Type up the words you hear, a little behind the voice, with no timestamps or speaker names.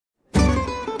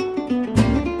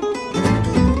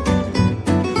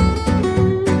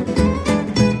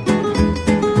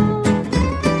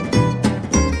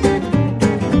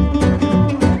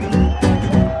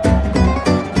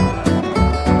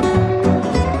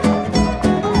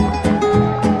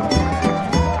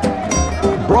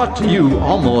brought to you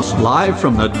almost live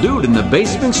from the Dude in the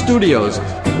Basement studios.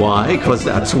 Why? Because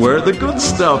that's where the good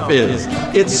stuff is.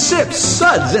 It's Sips,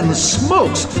 Suds, and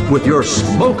Smokes with your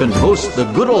smoking host, the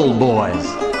Good Old Boys.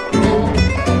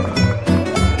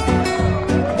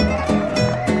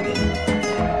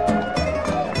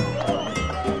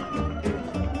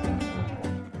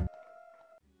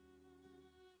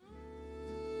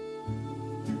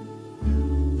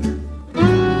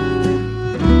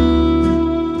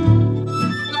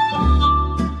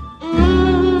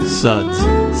 Suds,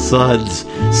 Suds,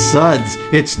 Suds.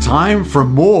 It's time for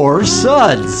more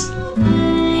Suds.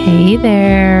 Hey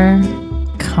there.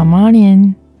 Come on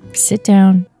in. Sit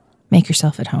down. Make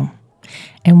yourself at home.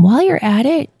 And while you're at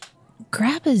it,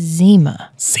 grab a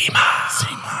Zima. Zima.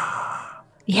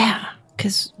 Yeah,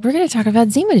 because we're going to talk about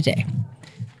Zima today.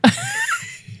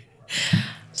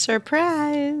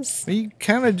 Surprise. You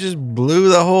kind of just blew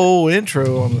the whole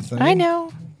intro on the thing. I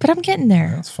know, but I'm getting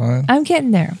there. That's fine. I'm getting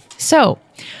there. So,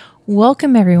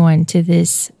 welcome everyone to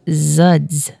this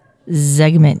Zuds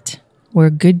segment where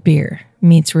good beer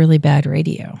meets really bad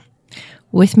radio.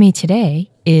 With me today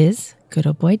is good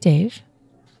old boy Dave.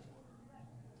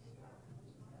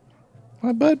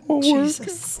 My bud won't work.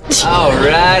 All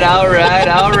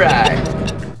right.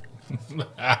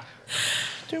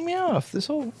 Threw me off this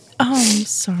whole... Oh, I'm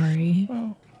sorry.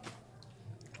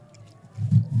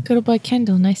 Good old boy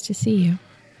Kendall, nice to see you.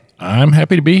 I'm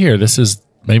happy to be here. This is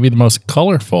maybe the most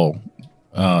colorful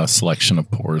selection of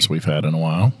pours we've had in a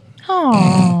while.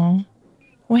 Oh,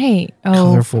 wait. Oh,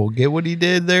 Colorful. Get what he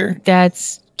did there?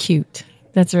 that's cute.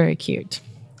 That's very cute.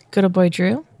 Good old boy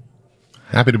Drew.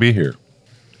 Happy to be here.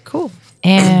 Cool.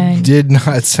 And Did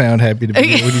not sound happy to be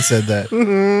here when he said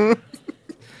that.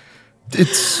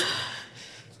 It's.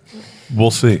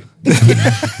 We'll see.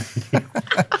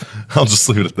 I'll just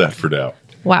leave it at that for now.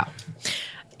 wow.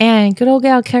 And good old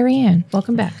gal Carrie Ann.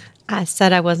 Welcome back. I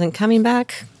said I wasn't coming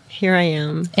back. Here I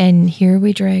am. And here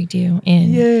we dragged you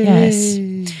in. Yay.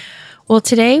 Yes. Well,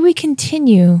 today we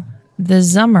continue the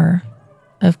summer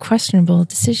of questionable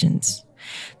decisions.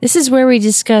 This is where we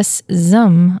discuss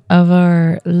some of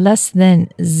our less than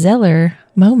stellar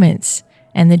moments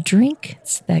and the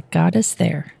drinks that got us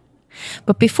there.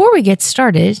 But before we get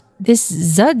started, this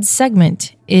Zud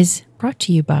segment is brought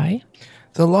to you by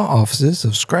The law offices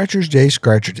of Scratchers J.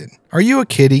 Scratcherton. Are you a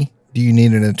kitty? Do you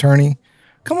need an attorney?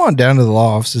 Come on down to the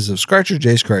law offices of Scratchers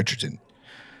J. Scratcherton.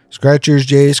 Scratchers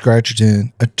J.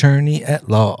 Scratcherton, attorney at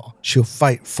law. She'll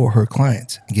fight for her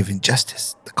clients and give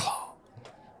injustice the claw.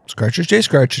 Scratchers J.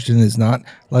 Scratcherton is not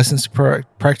licensed to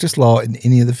practice law in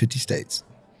any of the 50 states.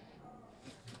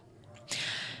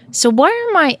 So why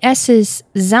are my S's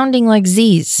sounding like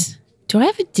Z's? Do I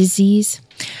have a disease?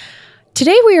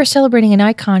 Today we are celebrating an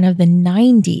icon of the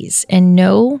 90s. And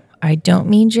no, I don't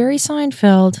mean Jerry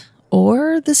Seinfeld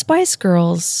or the Spice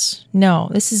Girls. No,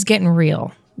 this is getting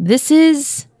real. This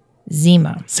is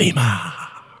Zima. Zima.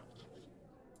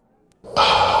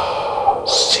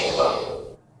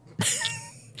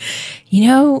 You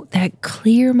know, that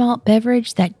clear malt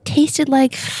beverage that tasted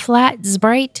like flat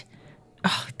Sprite?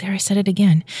 Oh, there I said it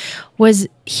again. Was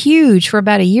huge for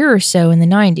about a year or so in the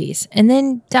 90s and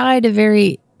then died a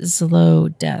very slow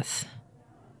death.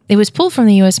 It was pulled from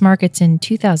the U.S. markets in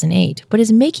 2008, but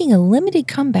is making a limited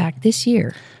comeback this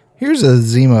year. Here's a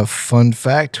Zima fun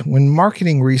fact. When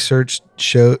marketing research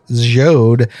showed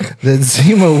that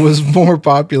Zima was more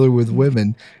popular with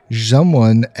women,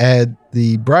 someone had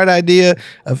the bright idea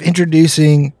of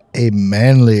introducing a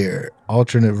manlier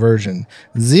alternate version.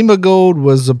 Zima Gold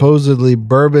was supposedly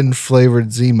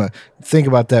bourbon-flavored Zima. Think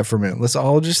about that for a minute. Let's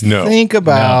all just think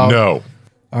about... No.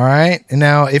 All right? And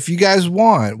now, if you guys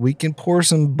want, we can pour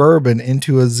some bourbon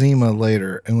into a Zima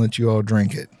later and let you all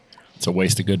drink it. It's a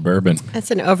waste of good bourbon.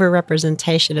 That's an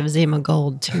overrepresentation of Zima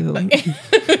Gold, too.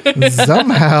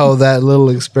 Somehow, that little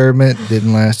experiment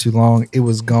didn't last too long. It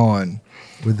was gone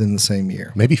within the same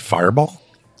year. Maybe Fireball?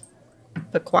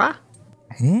 Bakwa?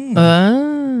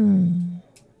 Oh.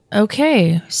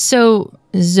 Okay. So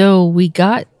we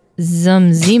got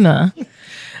some Zima.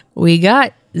 We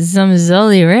got some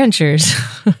Zully Ranchers.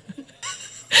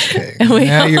 Okay.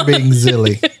 Now you're being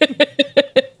zilly.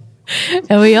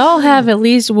 And we all have at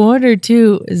least one or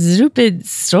two stupid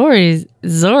stories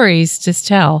to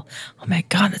tell. Oh my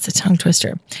God, that's a tongue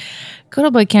twister. Good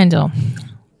old boy Kendall,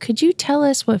 could you tell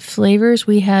us what flavors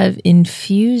we have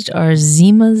infused our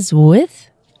Zimas with?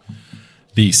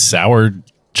 The sour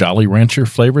Jolly Rancher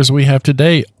flavors we have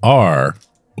today are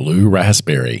blue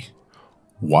raspberry,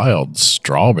 wild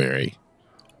strawberry,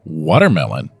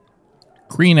 watermelon,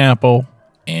 green apple,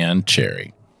 and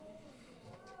cherry.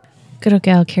 Good old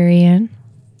gal Carrie Ann,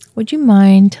 would you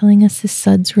mind telling us the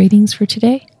Suds ratings for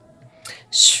today?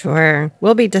 Sure.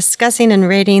 We'll be discussing and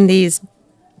rating these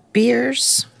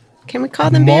beers. Can we call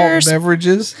them Malt beers?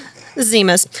 beverages.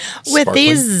 Zimas. With Sparkling.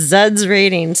 these Zuds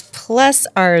ratings, plus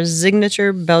our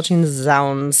signature belching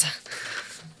sounds.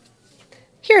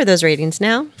 Here are those ratings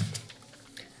now.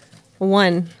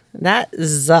 1. That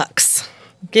zucks.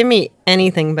 Give me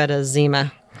anything but a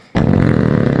Zima.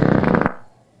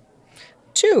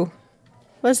 2.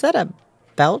 Was that a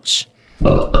belch?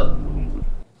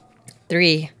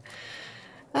 3.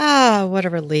 Ah, what a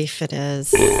relief it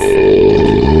is.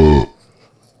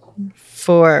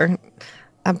 4.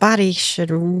 A body should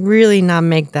really not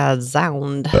make that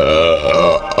sound.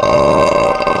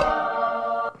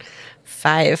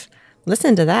 5.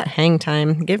 Listen to that hang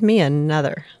time. Give me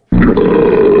another.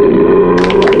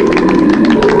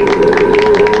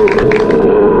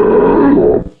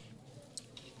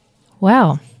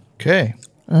 Well, Okay.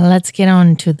 let's get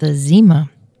on to the Zima.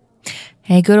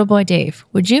 Hey, good old boy Dave,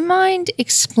 would you mind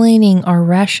explaining our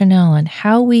rationale on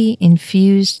how we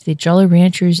infused the Jolly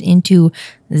Ranchers into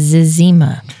the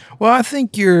Zima? Well, I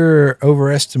think you're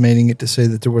overestimating it to say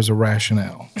that there was a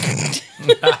rationale.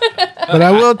 But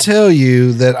I will tell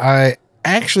you that I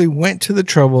actually went to the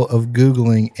trouble of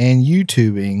Googling and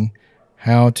YouTubing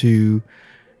how to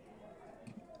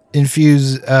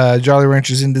infuse Jolly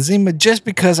Ranchers into Zima just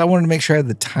because I wanted to make sure I had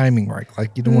the timing right.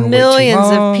 Like, you don't want to wait too Millions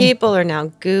long. of people are now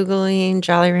Googling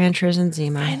Jolly Ranchers and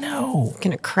Zima. I know.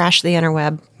 Gonna crash the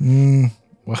interweb.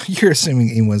 Well, you're assuming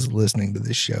anyone's listening to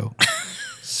this show.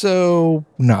 So,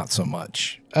 not so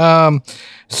much.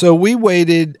 So we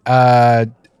waited,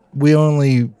 we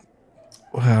only,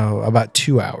 about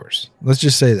 2 hours. Let's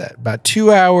just say that. About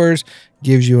 2 hours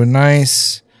gives you a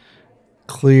nice,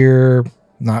 clear,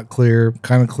 not clear,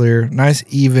 kind of clear, nice,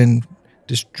 even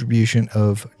distribution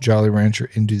of Jolly Rancher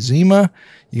into Zima.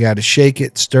 You got to shake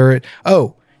it, stir it.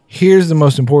 Oh, here's the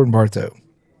most important part, though.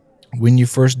 When you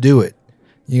first do it,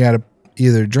 you got to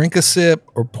either drink a sip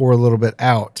or pour a little bit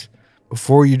out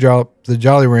before you drop the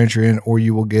Jolly Rancher in, or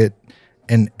you will get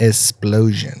an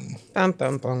explosion. Bum,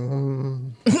 bum,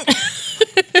 bum.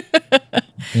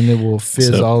 And it will fizz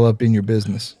So- all up in your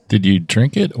business. Did you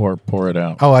drink it or pour it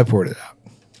out? Oh, I poured it out.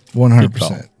 Good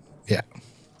 100%. Yeah.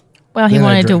 Well, he Then I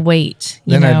wanted to drank. wait,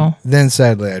 you Then know. then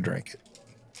sadly I drank it.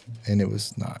 And it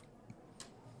was not.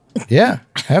 Yeah.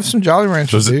 Have some Jolly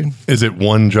Ranchers, dude. Is it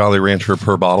one Jolly Rancher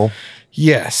per bottle?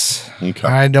 Yes. Okay.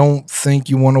 I don't think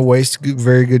you want to waste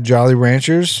very good Jolly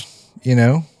Ranchers, you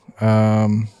know.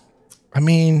 I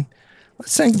mean,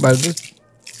 let's think about it.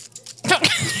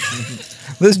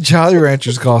 This Jolly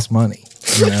Ranchers cost money,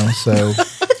 you know, so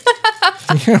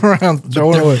you're around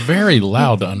throwing They're away. very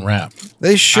loud to unwrap.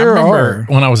 They sure I remember are.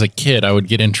 when I was a kid, I would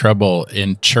get in trouble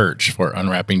in church for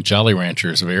unwrapping Jolly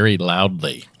Ranchers very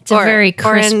loudly. It's a very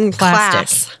crisp in plastic.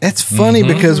 class. It's funny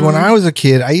because when I was a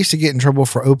kid, I used to get in trouble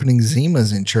for opening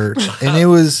Zimas in church, and it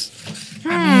was,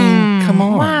 I mean, come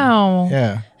on. Wow.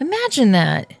 Yeah. Imagine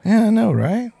that. Yeah, I know,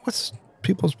 right? What's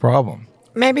people's problem?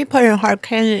 Maybe putting a hard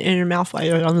candy in your mouth while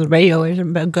you're on the radio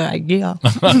isn't a good idea.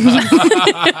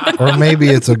 Or maybe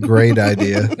it's a great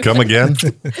idea. Come again?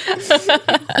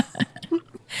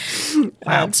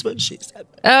 That's what she said.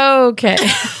 Okay.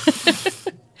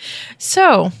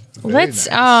 So let's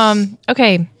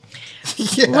okay.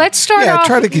 Yeah. Let's start Yeah, off.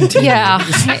 try to continue. Yeah.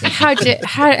 How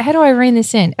do I rein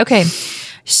this in? Okay.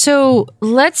 So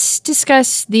let's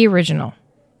discuss the original.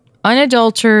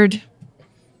 Unadulterated,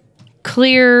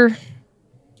 clear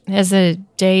as the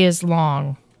day is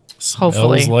long.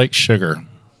 Hopefully. Smells like sugar.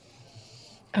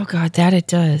 Oh God, that it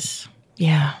does.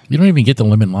 Yeah. You don't even get the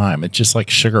lemon lime. It's just like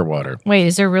sugar water. Wait,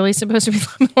 is there really supposed to be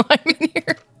lemon lime in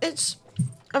here? It's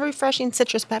a refreshing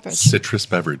citrus beverage. Citrus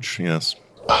beverage, yes.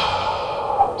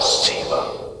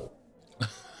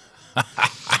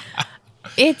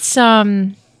 It's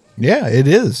Yeah, it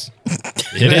is.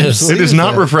 It is. It is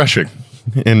not refreshing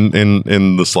in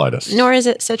the slightest. Nor is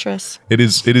it citrus. It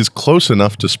is close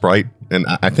enough to Sprite, and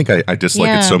I think I dislike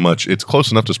Yeah. it so much. It's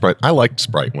close enough to Sprite. I liked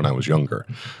Sprite when I was younger.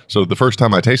 So the first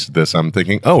time I tasted this, I'm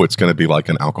thinking, oh, it's going to be like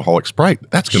an alcoholic Sprite.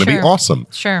 That's going to be Sure. awesome.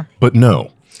 sure. But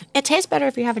no. It tastes better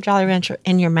if you have a Jolly Rancher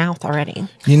in your mouth already.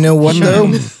 You know what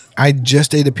though? I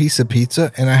just ate a piece of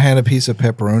pizza and I had a piece of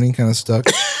pepperoni kind of stuck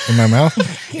in my mouth.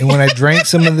 And when I drank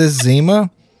some of this Zima,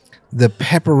 the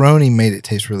pepperoni made it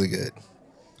taste really good.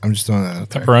 I'm just throwing that out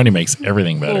there. Pepperoni makes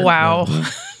everything better. Wow.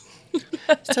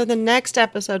 So the next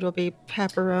episode will be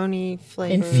pepperoni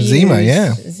flavored. Infused Zima,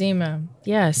 yeah. Zima.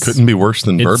 Yes. Couldn't be worse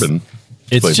than It's- bourbon.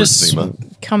 It's flavored just Zima.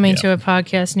 Coming Yeah. to a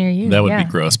podcast near you. that would yeah. be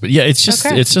gross. But yeah, it's just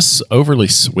Okay. it's just overly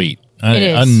sweet. It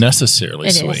is. Unnecessarily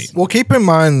It sweet. is. Well, keep in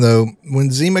mind though, when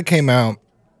Zima came out,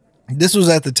 this was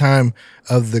at the time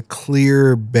of the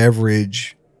clear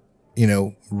beverage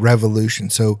revolution.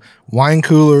 So wine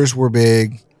coolers were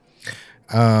big.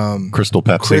 Crystal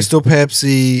Pepsi. Crystal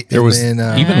Pepsi. There was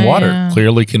Even water,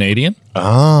 clearly Canadian,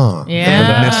 Ah.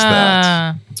 Yeah. Missed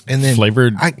that. and then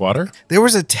flavored water. there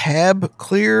was a Tab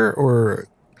Clear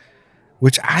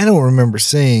which I don't remember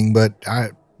seeing, but I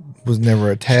was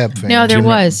never a Tab fan. No, there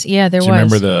was. Yeah, there Do was.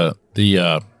 you remember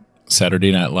the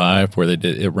Saturday Night Live where they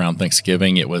did it around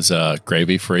Thanksgiving? It was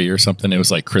gravy free or something. It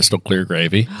was like crystal clear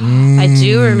gravy. I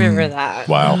do remember that.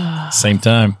 Wow. Same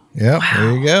time. Yeah,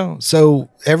 there you go. So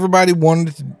everybody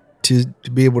wanted to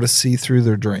be able to see through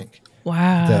their drink Wow.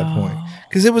 at that point.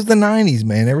 Because it was the 90s,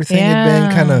 man. Everything had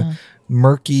been kind of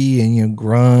murky and,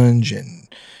 grunge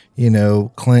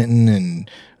and, Clinton and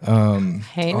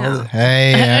Hey, all now.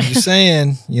 hey, I'm just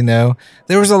saying,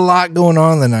 there was a lot going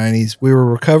on in the 90s. We were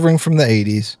recovering from the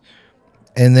 80s.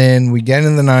 And then we get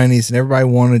in the 90s and everybody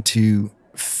wanted to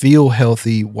feel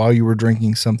healthy while you were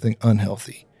drinking something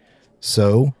unhealthy.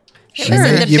 So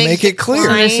you make it clear.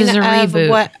 So this is a decline of reboot.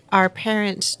 what our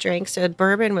parents drank. So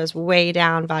bourbon was way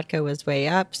down, vodka was way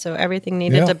up. So everything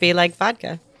needed Yeah. to be like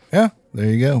vodka. Yeah, there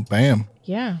you go. Bam.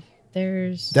 Yeah.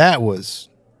 There's. That was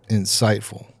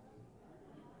insightful.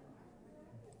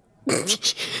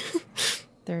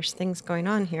 There's things going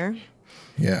on here.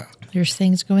 Yeah. There's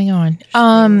things going on.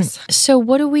 So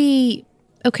what do we?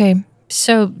 Okay.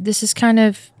 So this is kind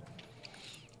of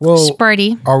Well,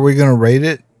 Spritey. are we going to rate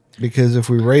it? Because if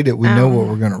we rate it, we know what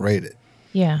we're going to rate it.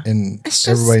 Yeah. And It's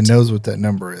everybody just- knows what that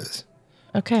number is.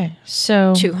 Okay.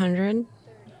 So 200.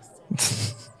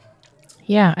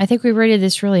 yeah, I think we rated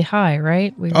this really high,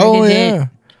 right? We rated Oh, it. yeah.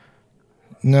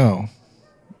 No.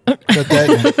 Cut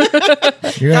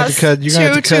that. You're going to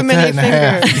have to cut that in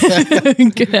half.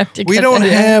 Gonna have to We cut don't that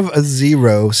out. have a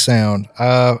zero sound.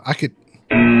 I could.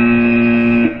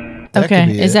 That Okay,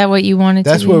 could be is it. that what you wanted?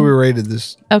 That's to where be? we rated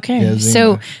this. Okay, Yeah,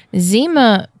 so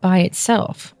Zima by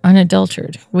itself,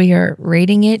 unadulterated, we are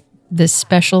rating it the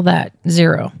special that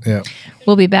 0. Yeah.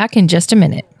 We'll be back in just a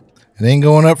minute. It ain't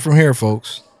going up from here,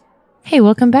 folks. Hey,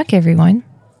 welcome back, everyone.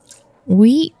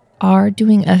 We are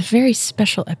doing a very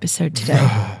special episode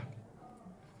today.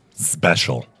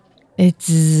 Special. It's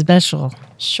special.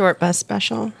 Short bus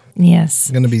special. Yes.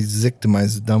 It's going to be zick to my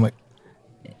stomach.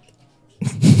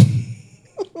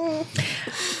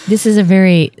 This is a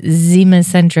very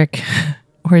Zima-centric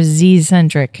or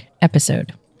Z-centric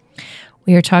episode.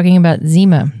 We are talking about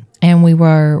Zima, and we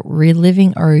were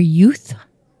reliving our youth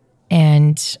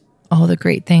and all the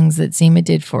great things that Zima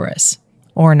did for us,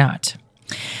 or not.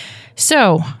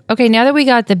 So, okay, now that we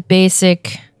got the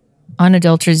basic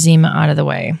unadulterated Zima out of the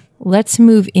way, let's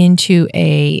move into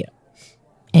a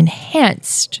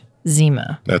enhanced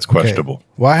Zima. That's Okay. questionable.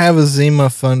 Well, I have a Zima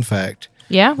fun fact.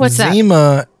 Yeah, what's that?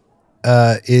 Zima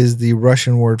is the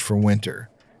Russian word for winter.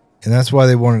 And that's why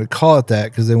they wanted to call it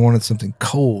that, because they wanted something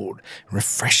cold,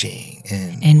 refreshing,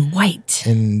 and And white.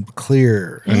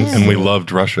 clear. And we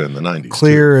loved Russia in the 90s.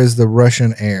 Clear as the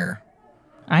Russian air.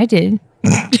 I did.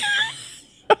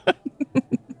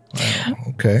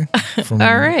 Okay. From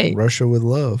All right. Russia with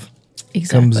love.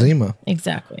 Exactly. Comes Zima.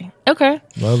 Exactly. Okay.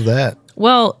 Love that.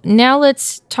 Well, now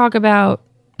let's talk about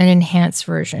an enhanced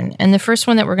version. And the first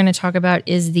one that we're going to talk about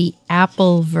is the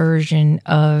apple version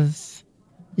of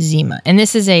Zima. And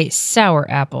this is a sour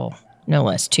apple, no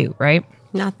less, too, right?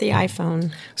 Not the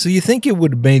iPhone. So you think it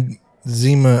would have made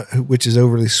Zima, which is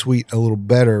overly sweet, a little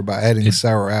better by adding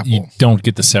sour apple? You don't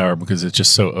get the sour because it's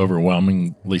just so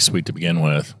overwhelmingly sweet to begin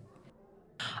with.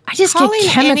 I just Calling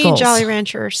get any chemicals. Jolly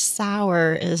Rancher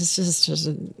sour is just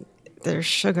there's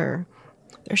sugar.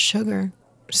 There's sugar.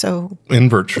 So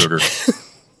Invert sugar.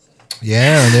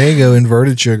 Yeah, there you go.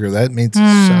 Inverted sugar. That means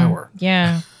it's sour.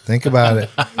 Yeah. Think about it.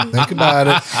 Think about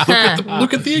it.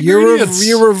 Look at the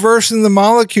You're reversing the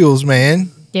molecules,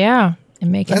 man. Yeah.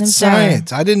 And making That's them sour.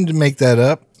 science. I didn't make that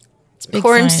up. It's big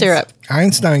corn science. syrup.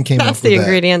 Einstein came That's up the with that.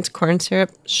 ingredients. Corn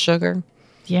syrup, sugar.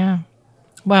 Yeah.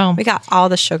 Well, We got all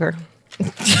the sugar.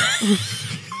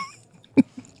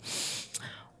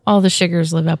 all the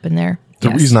sugars live up in there. The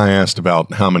Yes. reason I asked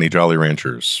about how many Jolly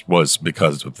Ranchers was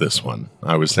because of this one.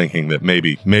 I was thinking that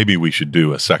maybe we should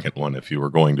do a second one if you were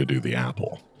going to do the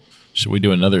apple. Should we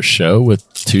do another show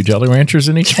with 2 Jolly Ranchers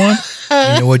in each one?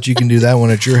 You know what? You can do that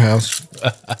one at your house.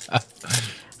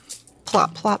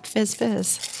 Plop, plop, fizz,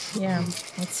 fizz. Yeah.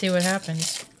 Let's see what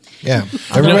happens. Yeah.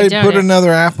 Everybody down put it.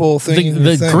 another apple thing in your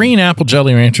The thing. green apple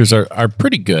Jolly Ranchers are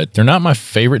pretty good. They're not my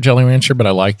favorite Jolly Rancher, but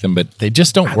I like them. But they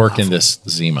just don't work in this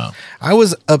Zima. I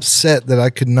was upset that I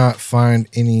could not find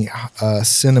any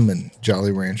cinnamon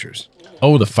Jolly Ranchers.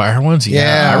 Oh, the fire ones?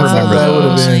 Yeah, I remember that would've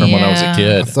those been- from when I was a Yeah. I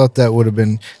kid. thought that would have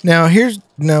been.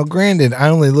 Now, granted, I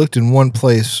only looked in one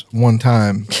place one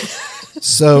time,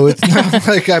 So it's not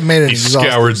like I made an He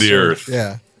exhaustive scoured the search. earth.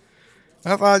 Yeah.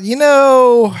 I thought,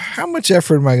 how much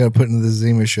effort am I going to put into the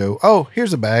Zima show? Oh,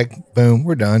 here's a bag. Boom,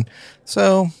 we're done.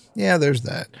 So, yeah, there's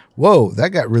that. Whoa, that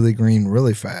got really green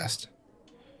really fast.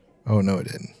 Oh, no, it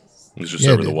didn't. It's just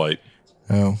Yeah, over it the did. white.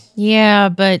 Oh, Yeah,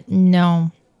 but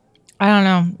no. I don't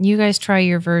know. You guys try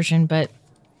your version, but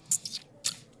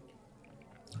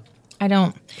I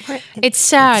don't. It's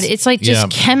sad. It's like just Yeah.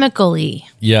 chemically.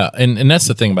 Yeah, and that's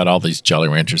the thing about all these Jolly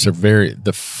Ranchers.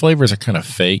 The flavors are kind of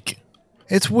fake.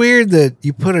 it's weird that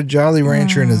you put a Jolly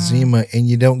Rancher in a Zima and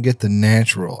you don't get the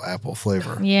natural apple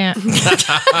flavor. Yeah.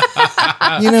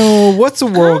 What's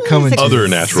the world coming to? Other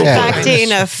natural Yeah.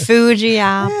 Expecting a Fuji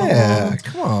apple. Yeah,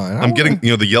 come on. I'm getting,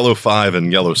 the yellow 5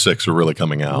 and yellow 6 are really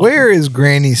coming out. Where is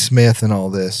Granny Smith and all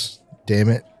this? Damn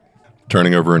it.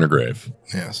 Turning over in her grave.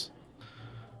 Yes.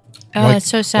 It's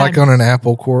so sad. Like on an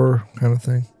apple core kind of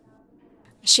thing.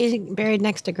 She's buried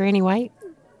next to Granny White.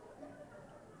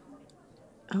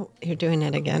 Oh, you're doing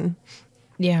it again.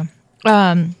 Yeah.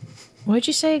 What'd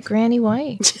you say, Granny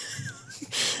White?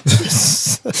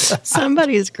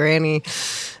 Somebody's granny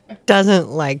doesn't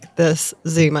like this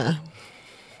Zima.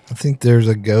 I think there's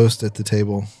a ghost at the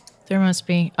table. There must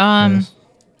be.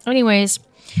 Anyways,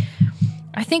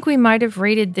 I think we might have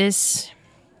rated this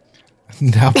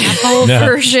No, whole No.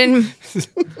 version.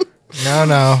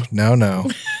 no.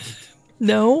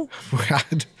 No,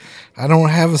 I don't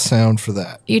have a sound for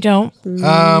that. you don't.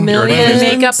 Millions.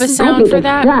 Make up a sound for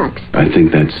that. I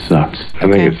think that sucks.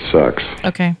 I think it sucks.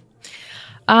 Okay.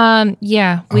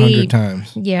 Yeah, 100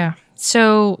 times. Yeah.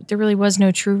 So there really was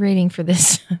no true rating for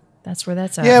this. That's where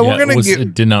that's at. Yeah, we're gonna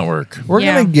it did not work. We're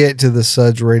Yeah. gonna get to the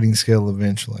Suds rating scale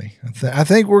eventually. I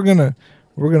think we're gonna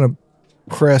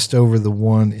crest over the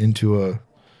 1 into a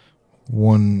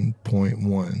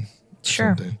 1.1.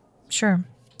 Sure. something. Sure.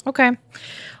 Okay.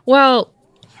 Well,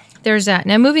 there's that.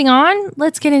 Now moving on,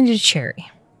 let's get into cherry.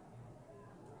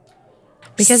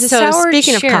 Because it's So sour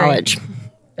speaking cherry. of college,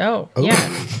 Oh,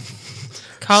 yeah.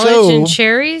 College and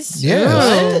cherries?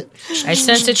 Yes. Ooh. I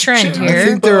sense a trend I here.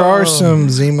 think there are some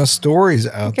Zima stories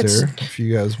out there if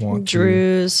you guys want to.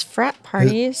 Drew's frat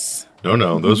parties.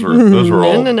 No, those were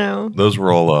all No. those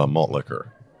were all malt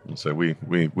liquor. So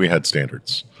we had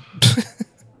standards.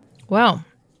 Well,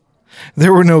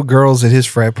 There were no girls at his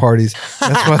frat parties.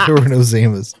 That's why there were no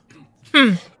Zimas.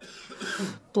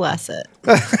 Bless it.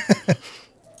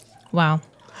 wow.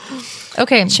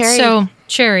 Okay, Cherry. so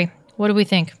cherry. What do we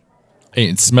think? Hey,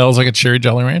 it smells like a cherry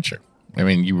Jolly Rancher. I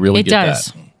mean, you really It get does.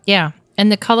 that. Yeah.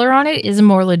 And the color on it is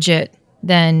more legit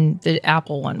than the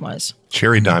apple one was.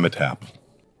 Cherry Dimetap.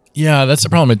 Yeah, that's the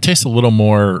problem. It tastes a little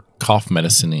more cough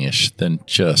medicine-ish than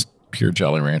just pure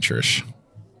Jolly Rancher-ish.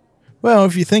 Well,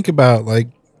 if you think about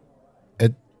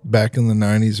back in the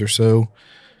 90s or so,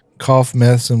 cough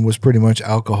medicine was pretty much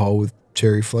alcohol with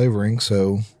cherry flavoring.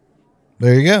 So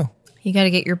there you go. You got to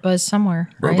get your buzz somewhere,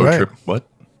 right? Robo Right. Trip. What?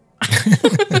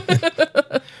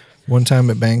 One time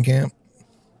at band camp.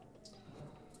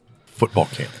 Football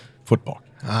camp. Football.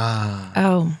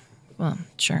 Oh, well,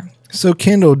 sure. So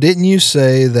Kendall, didn't you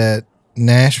say that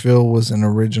Nashville was an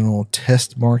original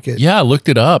test market? Yeah, I looked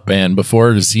it up, and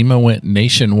before Zima went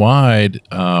nationwide,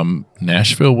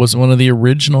 Nashville was one of the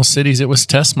original cities it was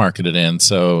test marketed in.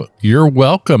 So you're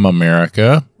welcome,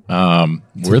 America.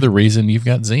 We're the reason you've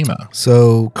got Zima.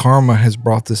 So karma has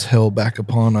brought this hell back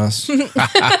upon us.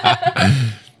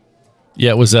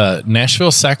 Yeah, it was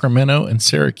Nashville, Sacramento, and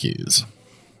Syracuse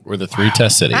were the 3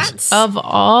 test cities. That's Of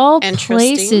all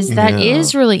Interesting. places, that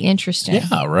is really interesting.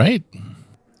 Yeah, right.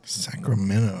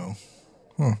 Sacramento.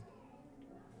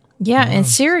 Yeah, and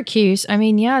Syracuse, I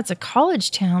mean, yeah, it's a college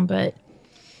town, but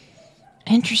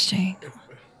interesting.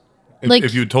 Like-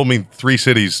 If you had told me 3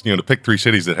 cities, to pick 3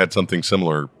 cities that had something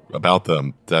similar about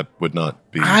them, that would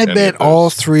not be. I any bet of those. all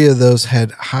 3 of those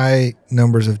had high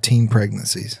numbers of teen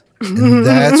pregnancies. And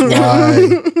that's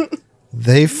why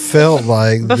they felt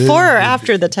like before or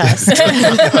after the test.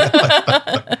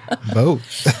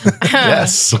 both.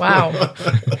 Yes. Wow.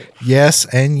 Yes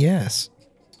and yes.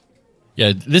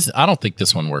 Yeah, I don't think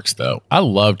this one works though. I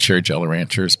love cherry Jolly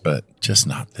Ranchers, but just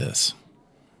not this.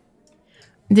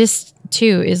 This,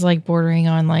 too, is like bordering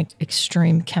on like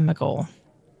extreme chemical.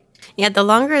 Yeah, the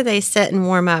longer they sit and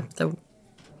warm up, the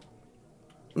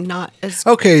not as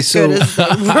Okay, so good as they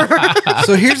were.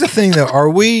 so here's the thing though. Are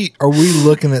we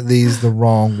looking at these the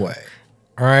wrong way?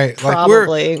 All right.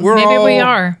 Probably. We're Maybe all we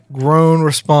are. grown,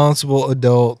 responsible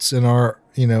adults in our,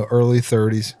 early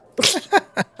 30s.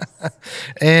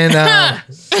 And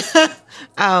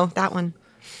Oh, that one.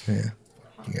 yeah.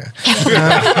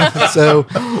 So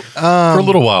For a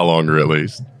little while longer, at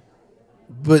least.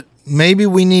 but maybe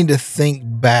we need to think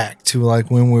back to like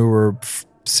when we were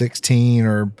 16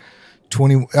 or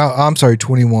 20. I'm sorry,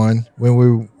 21, when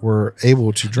we were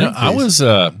able to drink. I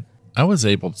was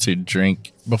able to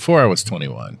drink before I was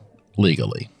 21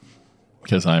 legally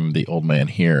because I'm the old man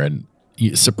here. And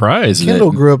surprised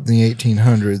Kendall that grew up in the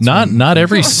 1800s. not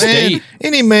every state. Man,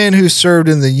 any man who served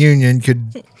in the Union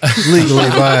could legally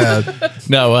buy a.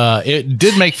 No, it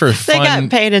did make for They fun. got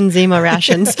paid in Zima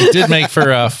rations. It did make for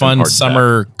a fun Hard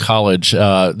summer college.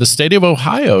 The state of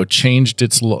Ohio changed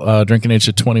its drinking age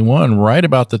to 21 right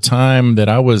about the time that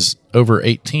I was over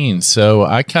 18. So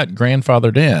I got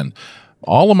grandfathered in.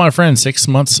 All of my friends 6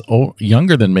 months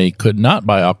younger than me could not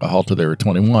buy alcohol till they were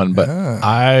 21, but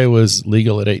I was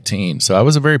legal at 18. So I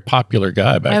was a very popular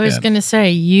guy back I was then. going to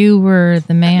say, you were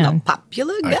the man.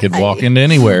 Popular guy. I could walk into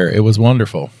anywhere. It was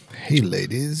wonderful. Hey,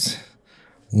 ladies,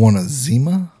 want a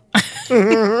Zima?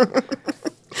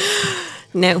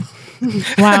 No.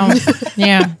 Wow.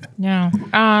 Yeah.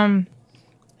 No.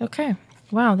 Okay.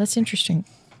 Wow, that's interesting.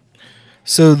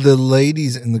 So the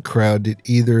ladies in the crowd, did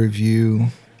either of you?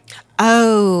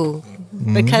 Oh,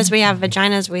 because we have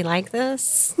vaginas, we like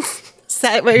this? Is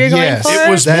that what you're Yes. going for?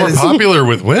 It was That more is- popular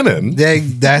with women.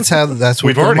 That's what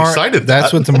We've the already cited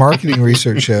That's that. what the marketing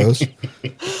research shows.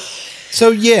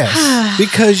 So yes,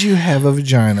 because you have a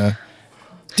vagina,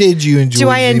 did you enjoy? Do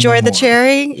I Zima enjoy the more?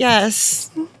 cherry?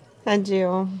 Yes, I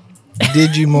do.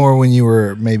 Did you more when you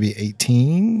were maybe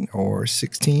 18 or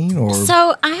 16 or?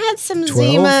 So I had some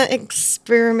 12? Zima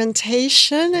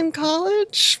experimentation in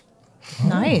college.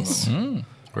 Nice.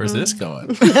 Where's this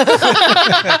going?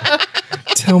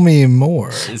 Tell me more.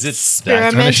 Is it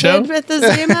that kind of show? Experimented with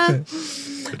the Zima.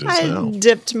 It is I now.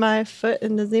 dipped my foot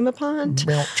in the Zima pond.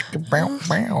 Bow, chicka, bow,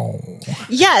 bow.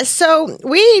 Yeah, so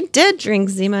we did drink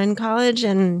Zima in college,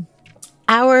 and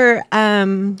our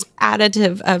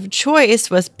additive of choice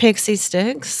was Pixie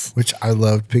Sticks. Which I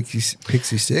loved Pixie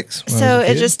Sticks. when I So was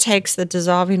a it kid. just takes the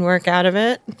dissolving work out of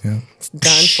it. Yeah. It's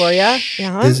done for you.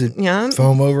 Yeah. Does it yeah.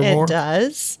 foam over It more?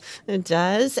 does. It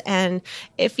does. And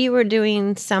if you were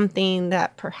doing something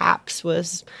that perhaps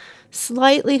was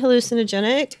slightly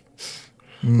hallucinogenic,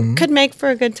 Mm-hmm. could make for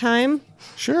a good time,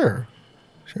 Sure.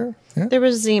 Yeah. there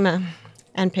was Zima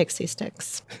and Pixie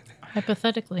Sticks.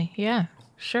 Hypothetically. Yeah.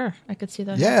 Sure. I could see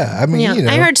that. Yeah. I mean, Yeah, you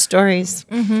know, I heard stories.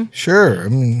 sure. I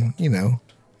mean, you know,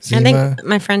 I Zima, think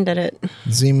my friend did it.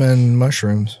 Zima and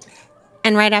mushrooms.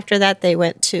 And right after that, they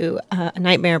went to A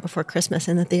Nightmare Before Christmas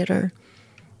in the theater.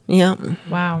 Yeah.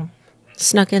 Wow.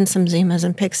 Snuck in some Zimas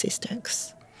and Pixie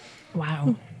Sticks.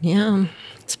 Wow. Yeah.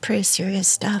 It's pretty serious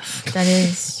stuff. That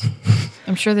is.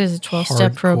 I'm sure there's a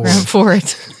 12-step Hardcore. program for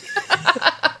it.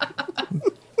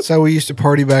 That's how we used to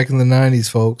party back in the 90s,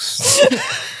 folks.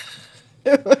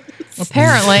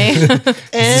 Apparently. Zima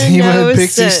and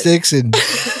Pixie Innocent. Sticks and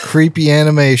creepy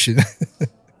animation.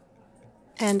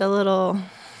 And a little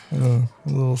A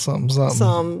little something.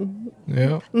 some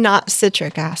Yeah. not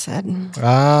citric acid.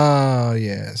 Ah,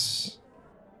 yes.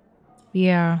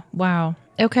 Yeah. Wow.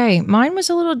 Okay. Mine was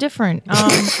a little different.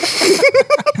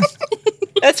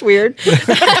 That's weird.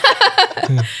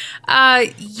 Yeah.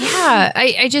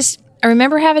 I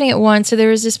remember having it once. So there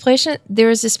was this place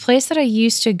that I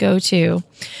used to go to.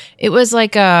 It was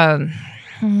like a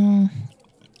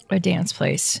dance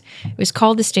place. It was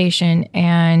called The Station,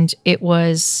 and it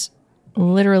was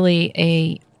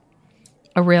literally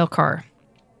a rail car,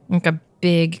 like a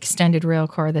big extended rail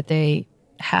car that they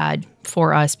had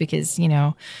for us because, you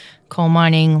know, coal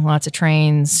mining, lots of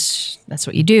trains. That's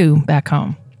what you do back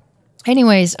home.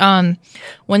 Anyways,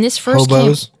 when this first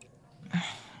Hobos.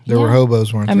 There were Yeah.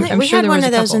 hobos, weren't there? I'm we sure had there one was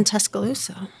of a those couple. in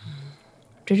Tuscaloosa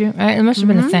Did you? It must have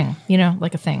been a thing, you know,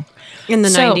 like a thing. in the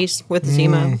So- 90s with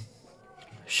Zima.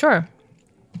 Sure.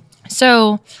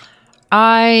 So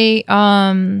I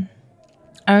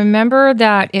remember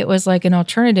that it was like an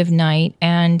alternative night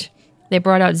and they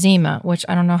brought out Zima, which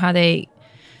I don't know how they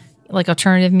like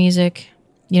alternative music,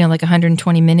 you know, like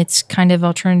 120 minutes kind of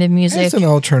alternative music. That's an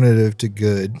alternative to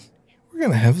good. We're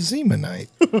going to have Zima night.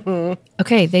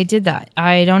 Okay, they did that.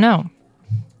 I don't know.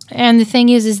 And the thing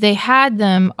is they had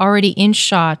them already in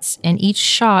shots, and each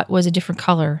shot was a different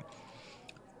color,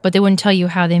 but they wouldn't tell you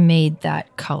how they made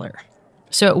that color.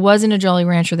 So it wasn't a Jolly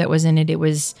Rancher that was in it. It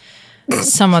was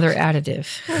some other additive.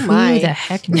 my. Who the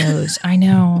heck knows? I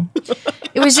know.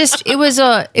 It was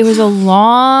a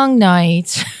long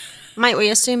night. Might we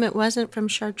assume it wasn't from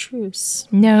chartreuse?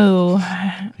 No,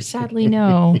 sadly,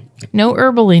 no. No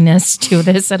herbaliness to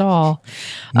this at all.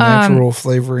 Natural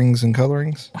flavorings and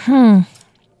colorings.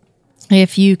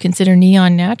 If you consider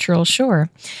neon natural, sure.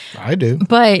 I do.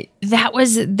 But that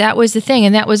was the thing,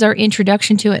 and that was our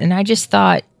introduction to it. And I just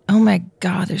thought, oh my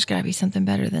God, there's got to be something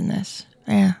better than this.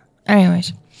 Yeah.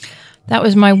 Anyways, that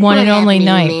was my one and only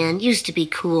night. Man, used to be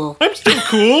cool. I'm still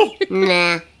cool.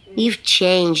 Nah, you've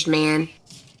changed, man.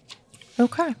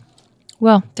 Okay.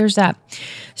 Well, there's that.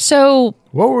 So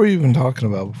What were we even talking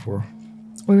about before?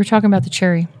 we were talking about the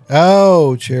cherry.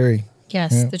 Oh, cherry.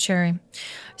 Yes, the cherry.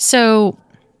 So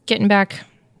getting back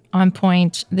on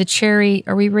point, the cherry,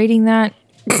 are we rating that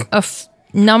a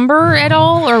number at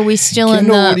all? Or are we still in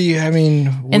Kendall, what do the... you, I mean,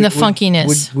 the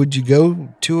funkiness. Would you go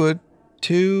to a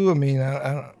 2? I mean,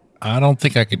 I don't. I don't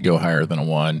think I could go higher than a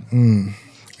 1.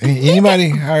 Anybody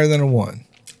higher than a 1?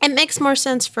 It makes more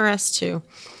sense for us to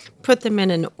put them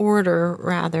in an order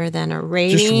rather than a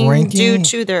rating ranking? due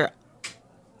to their,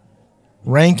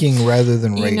 Ranking rather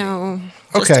than rating.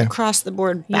 just Okay. across the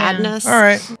board Yeah. badness. All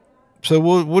right. So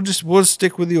we'll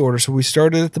stick with the order. So we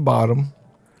started at the bottom.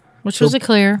 Which was a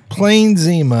clear. Plain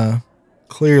Zima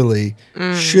clearly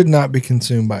should not be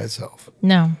consumed by itself.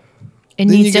 No. It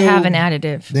Then needs you to have go- an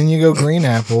additive. Then you go green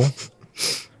apple,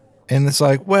 and it's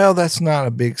like, well, that's not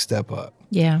a big step up.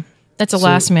 Yeah. That's a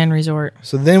last man resort.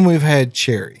 So then we've had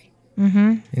cherry,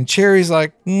 and cherry's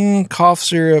like cough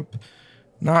syrup,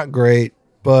 not great,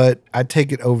 but I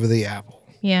take it over the apple.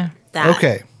 Yeah. That,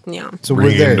 Okay, Yeah. so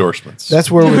Ringing we're there. endorsements.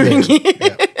 That's where we're there.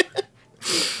 Yeah.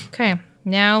 Okay.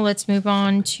 Now let's move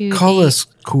on to Call the- us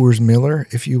Coors Miller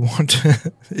if you want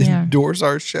to Yeah. endorse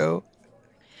our show.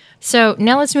 So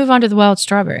now let's move on to the wild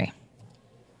strawberry.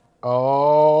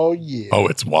 Oh yeah. Oh,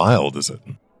 it's wild, is it?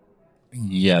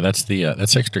 Yeah, that's the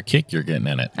that's extra kick you're getting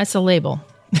in it. That's a label.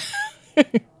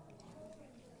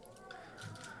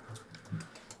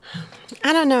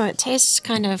 I don't know. It tastes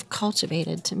kind of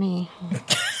cultivated to me.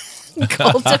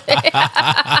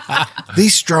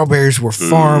 These strawberries were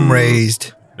farm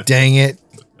raised. Dang it.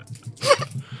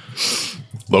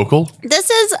 Local? This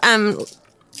is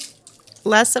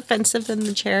less offensive than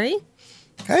the cherry.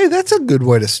 Hey, that's a good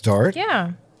way to start.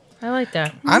 Yeah. I like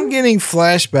that. I'm getting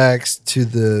flashbacks to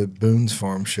the Boone's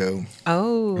Farm show.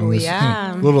 Oh, This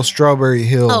yeah. Little Strawberry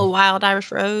Hill. Oh, wild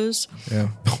Irish rose. Yeah.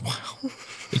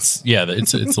 It's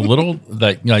it's a little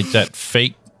like that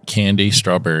fake candy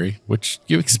strawberry, which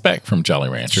you expect from Jolly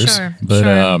Ranchers. Sure, But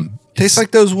sure. Tastes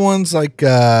like those ones like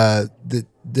that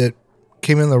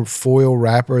came in the foil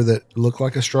wrapper that looked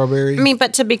like a strawberry. I mean,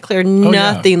 but to be clear, yeah.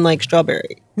 nothing like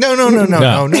strawberry. No, not at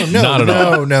all.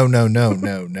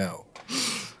 no.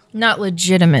 Not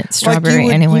legitimate Like strawberry you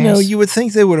would, anyways. you would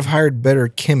think they would have hired better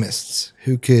chemists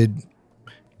who could,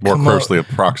 More Come on. closely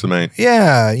approximate.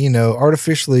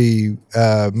 artificially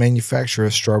manufacture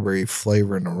a strawberry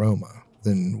flavor and aroma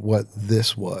than what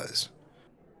this was.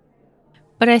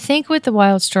 But I think with the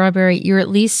wild strawberry, you're at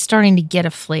least starting to get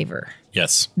a flavor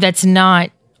yes, that's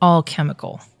not all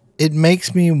chemical. It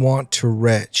makes me want to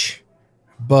retch,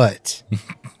 but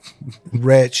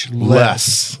retch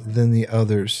less than the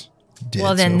others did.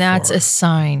 Well, then so that's far. a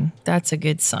sign. That's a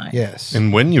good sign. yes.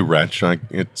 And when you retch,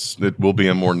 it will be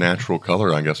a more natural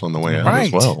color, I guess, on the way out Right.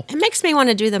 as well. It makes me want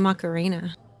to do the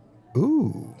Macarena.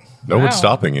 Ooh, No one's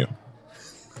stopping you.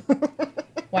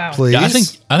 Wow. please.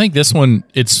 yeah. I think this one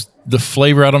it's the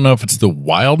flavor. I don't know if it's the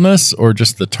wildness or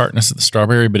just the tartness of the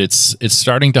strawberry, but it's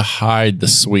starting to hide the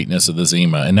sweetness of the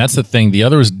Zima, and that's the thing. The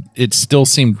others, it still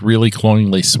seemed really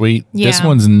cloyingly sweet. This Yeah.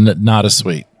 one's not as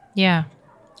sweet. Yeah.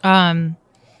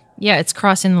 Yeah, it's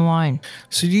crossing the line.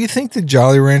 So, do you think the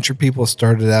Jolly Rancher people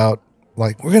started out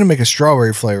like, we're going to make a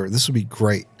strawberry flavor? This would be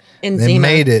great. In They Zima.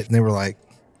 made it, and they were like,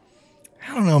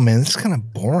 I don't know, man. This is kind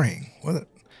of boring.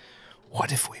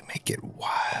 What if we make it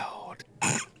wild?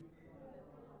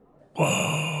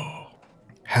 Whoa.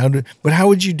 How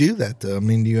would you do that though? I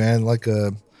mean, do you add like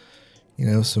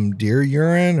some deer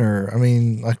urine, or I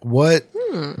mean, like what?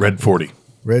 Red 40.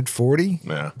 Red 40?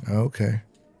 Yeah. Okay.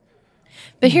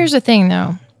 But here's the thing,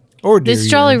 though. Or deer This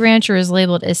Jolly urine. Rancher is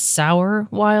labeled as sour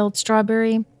wild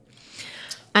strawberry.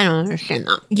 I don't understand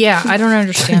that. Yeah, I don't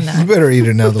understand You that. better eat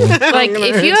another one. Like,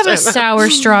 if you have a sour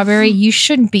strawberry, you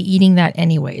shouldn't be eating that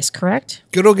anyways, correct?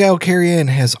 Good old gal Carrie Ann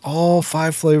has all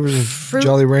 5 flavors of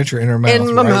Jolly Rancher in her mouth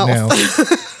In my right mouth.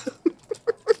 now.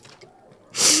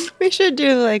 We should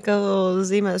do like a little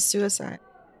Zima suicide.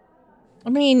 I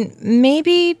mean,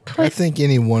 maybe I put think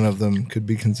any one of them could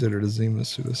be considered a Zima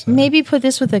suicide.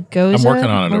 this with a goza I'm working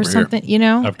on it or over something, here. you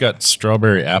know? I've got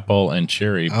strawberry, apple, and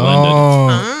cherry blended.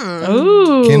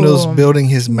 Oh, Ooh. Kendall's building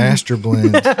his master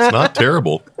blend. It's not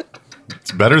terrible.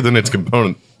 It's better than its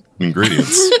component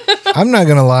ingredients. I'm not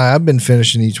gonna lie, I've been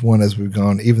finishing each one as we've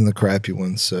gone, even the crappy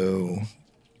ones. So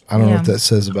I don't know Yeah. what that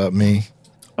says about me.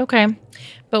 Okay.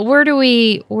 But where do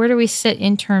we sit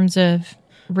in terms of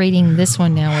rating this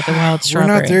one now with the wild We're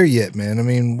strawberry? not there yet, man. I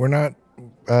mean, we're not.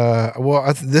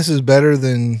 This is better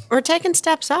than. We're taking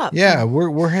steps up. Yeah,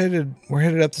 we're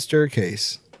headed up the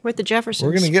staircase. With the Jeffersons.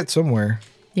 We're gonna get somewhere.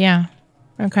 Yeah.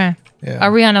 Okay. Yeah.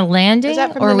 Are we on a landing, Is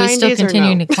that from or are the we still 90s or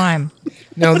continuing no? to climb?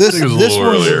 No, this It was a this little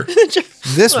one earlier.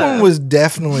 this one was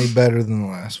definitely better than the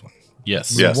last one.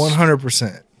 Yes. Yes.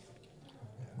 100%.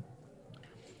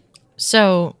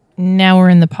 So now we're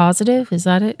in the positive. Is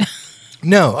that it?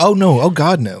 No. Oh no. Oh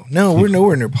God, no. No, we're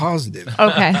nowhere near positive.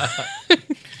 Okay.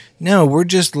 No, we're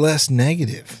just less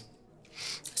negative.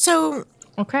 So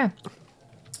Okay.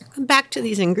 back to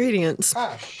these ingredients.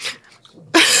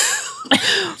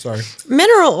 Sorry.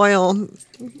 Mineral oil.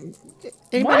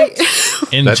 Anybody?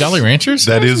 In That's- Jolly Ranchers?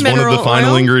 That is one of the Mineral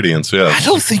final oil? ingredients. I Yes.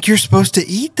 don't think you're supposed to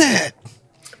eat that.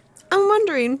 I'm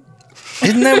wondering.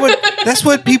 Isn't that what? That's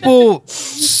what people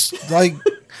like.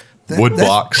 Wood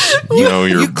blocks. Your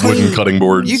you clean- wooden cutting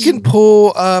boards. You can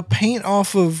pull paint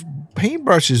off of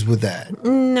paintbrushes with that.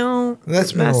 No.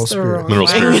 That's mineral the spirit. wrong Mineral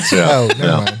way. spirits. Yeah. Oh, never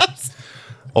Yeah. mind.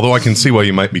 Although I can see why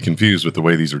you might be confused with the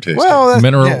way these are tasted. Well, that's,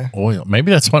 Mineral yeah, oil.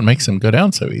 Maybe that's what makes them go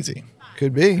down so easy.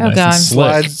 could be. Oh, Nice God. and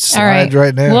slick. Slides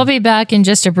right now. We'll be back in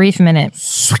just a brief minute.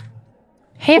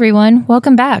 Hey, everyone.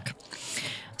 Welcome back.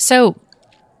 So,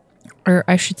 or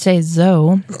I should say,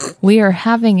 Zoe, we are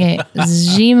having a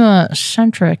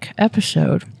Zima-centric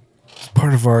episode.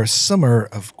 Part of our summer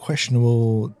of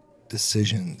questionable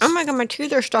decisions. Oh my God, my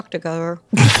teeth are stuck together.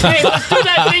 Hey, let's do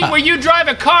that thing where you drive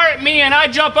a car at me and I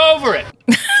jump over it.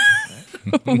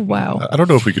 Wow. I don't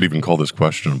know if we could even call this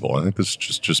questionable. I think this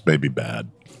just may be bad.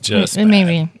 Just It may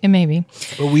be. It may be.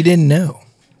 But we didn't know.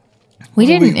 We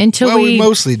didn't until we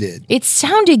mostly did. It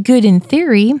sounded good in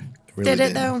theory. Really Did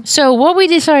it though? So what we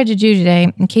decided to do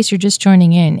today, in case you're just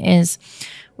joining in, is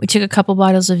we took a couple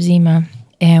bottles of Zima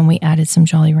and we added some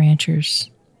Jolly Ranchers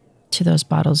to those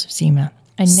bottles of Zima.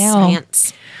 And now,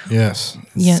 Science. Yes.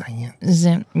 yeah,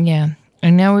 Science. yeah,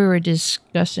 and now we were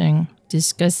discussing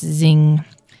Disgusting.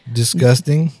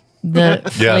 the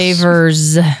Yes.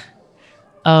 flavors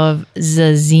of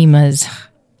the Zimas.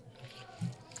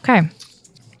 Okay.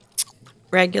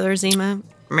 Regular Zima.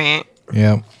 Meh.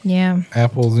 Yeah. Yeah.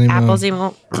 Apple Zima. Apple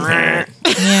Zima. Meh.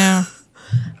 Yeah.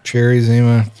 Cherry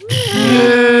Zima.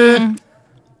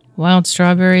 Wild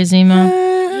strawberry Zima.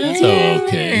 That's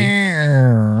okay.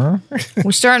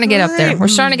 We're starting to get up there. We're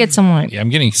starting to get somewhere. Yeah, I'm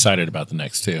getting excited about the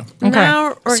next two. Okay.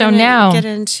 Now we're So gonna now- get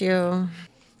into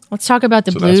Let's talk about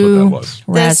the So that's what blue that was.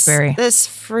 raspberry. This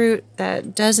fruit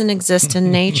that doesn't exist in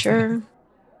nature,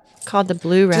 called the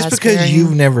blue raspberry. Just because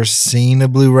you've never seen a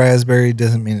blue raspberry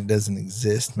doesn't mean it doesn't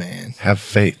exist, man. Have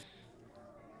faith.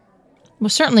 Well,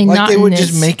 certainly Like not. they in would this.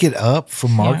 just make it up for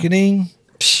marketing.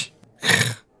 Psh.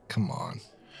 Come on.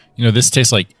 You know, this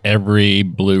tastes like every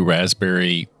blue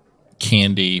raspberry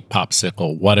candy,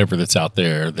 popsicle, whatever that's out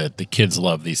there that the kids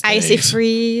love these days. Icy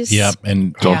freeze. Yep.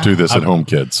 And Don't do this at home,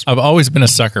 kids. I've always been a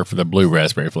sucker for the blue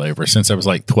raspberry flavor since I was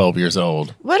like 12 years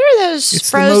old. What are those It's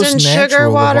the frozen most natural sugar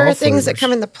of water all things that flavors.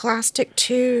 come in the plastic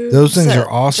tubes? Those things that are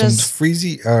awesome. just-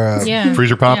 Freezy. Yeah.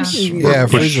 Freezer pops? Yeah,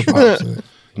 freezer pops.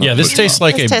 Yeah, this tastes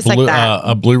like This a tastes like blue that.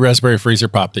 a blue raspberry freezer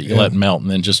pop that you Yeah. let melt and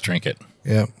then just drink it.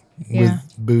 Yeah, Yeah. with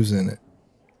booze in it.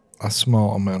 A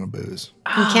small amount of booze.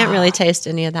 You can't really taste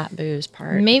any of that booze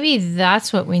part. Maybe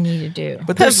that's what we need to do. But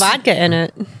Put there's vodka in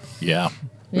it. Yeah.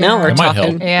 Now we're It might talking.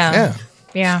 help. Yeah. yeah.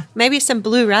 Yeah. Maybe some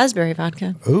blue raspberry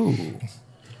vodka.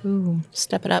 Ooh.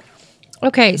 Step it up.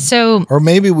 Okay. So Or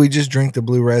maybe we just drink the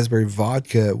blue raspberry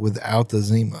vodka without the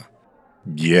Zima.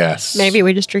 Yes. Maybe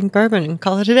we just drink bourbon and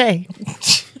call it a day.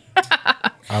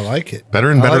 I like it. Better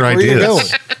and I better like where you're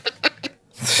ideas. going.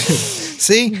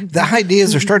 See, the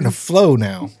ideas are starting to flow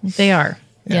now. they are.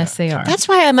 Yes, they are. That's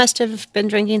why I must have been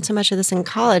drinking so much of this in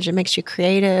college. It makes you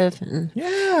creative and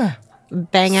Yeah.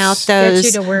 bang out Gets those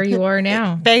you to where you are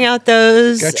now. bang out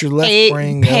those Got your left 8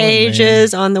 brain going,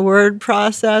 pages on the word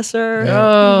processor.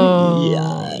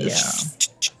 Oh. Yes.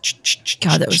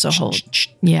 God, that was a whole.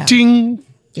 Yeah. Ding.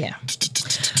 Yeah.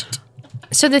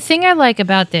 So the thing I like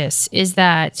about this is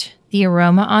that the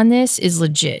aroma on this is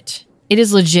legit. It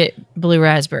is legit blue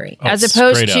raspberry, as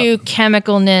opposed straight to up.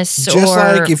 chemicalness Just or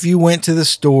like if you went to the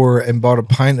store and bought a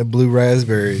pint of blue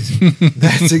raspberries,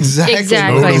 that's exactly,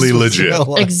 Exactly. what Totally it would legit. smell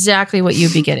like. exactly what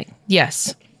you'd be getting.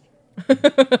 Yes. I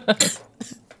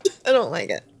don't like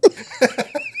it.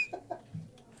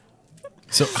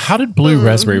 So how did blue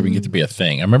raspberry even get to be a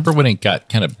thing? I remember when it got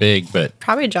kind of big, but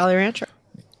Probably Jolly Rancher.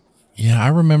 yeah, I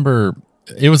remember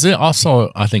It was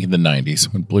also, I think, in the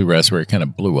 90s when blue raspberry kind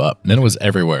of blew up. And then it was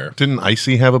everywhere. Didn't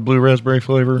Icy have a blue raspberry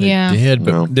flavor? Yeah. It did,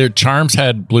 but No. their Charms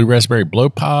had blue raspberry blow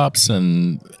pops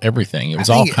and everything. It was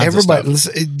all kinds of stuff.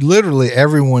 Literally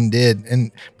everyone did,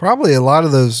 and probably a lot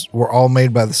of those were all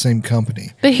made by the same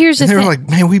company. But here's the And they were thing. like,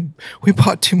 man, we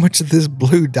bought too much of this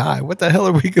blue dye. What the hell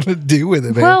are we gonna do with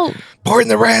it, man? Well- pour it in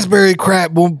the raspberry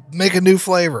crap. We'll make a new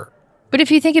flavor. But if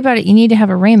you think about it, you need to have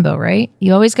a rainbow, right?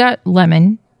 You always got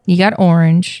lemon, you got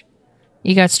orange,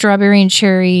 you got strawberry and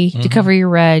cherry to cover your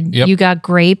red. Yep. You got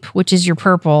grape, which is your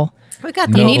purple. We got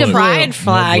No the blue. pride No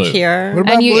flag blue. here. What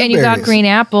about And you got blueberries? green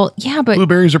apple. Yeah, but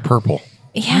Blueberries are purple.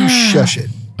 yeah. Shush it.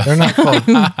 They're not called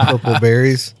purple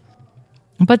berries.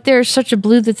 But they're such a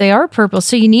blue that they are purple.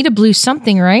 So you need a blue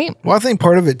something, right? Well, I think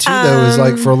part of it too, though, is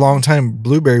like for a long time,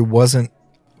 blueberry wasn't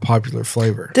a popular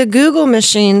flavor. The Google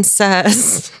machine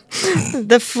says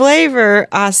the flavor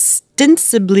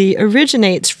ostensibly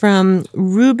originates from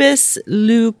Rubus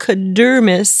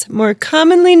leucodermis, more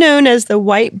commonly known as the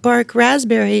white bark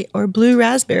raspberry or blue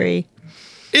raspberry.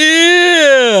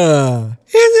 Yeah.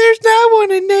 There's not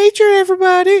one in nature,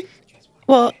 everybody.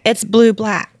 Well, it's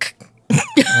blue-black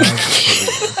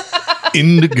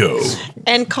Indigo.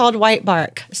 and called white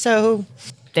bark. So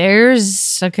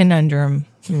There's a conundrum.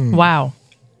 Wow.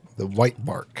 The white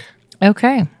bark.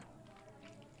 Okay.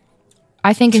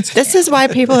 I think it's this is why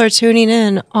people are tuning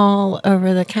in all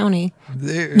over the county.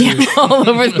 There, all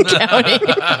over the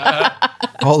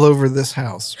county. all over this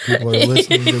house. People are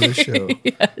listening to the show.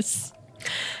 Yes.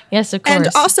 Yes, of course. And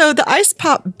also, the Ice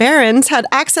Pop Barons had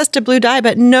access to blue dye,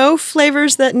 but no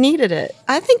flavors that needed it.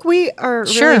 I think we are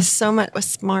Sure. really so much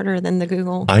smarter than the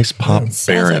Google. Ice Pop It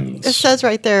Barons. says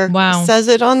right there. Wow. It says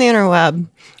it on the interweb.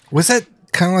 Was that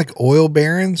kind of like oil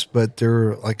barons, but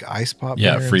they're like ice pop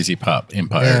Yeah, barons? Freezy Pop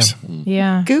Empires.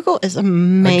 yeah. Google is A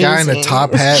amazing. guy in a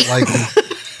top hat,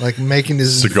 like making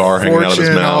his Cigar hanging out of his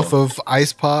fortune mouth. off of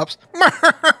ice pops.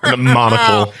 And a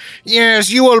monocle.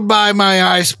 Yes, you will buy my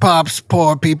ice pops,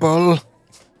 poor people.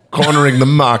 Cornering the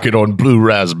market on blue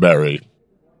raspberry.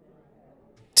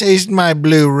 Taste my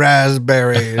blue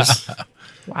raspberries.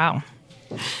 Wow.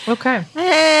 Okay.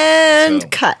 And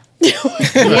cut.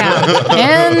 Yeah.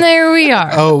 And there we are.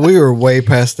 Oh, we were way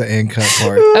past the end cut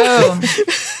part. Oh.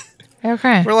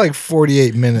 Okay. We're like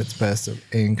 48 minutes past the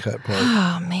end cut part.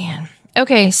 Oh, man.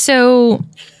 Okay. So,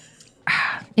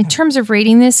 in terms of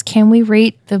rating this, can we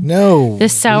rate the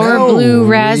sour blue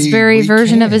raspberry we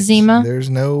version of can't. Azima? There's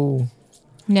no.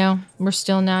 No, we're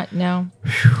still not. No.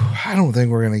 I don't think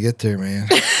we're gonna get there, man.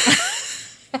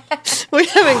 We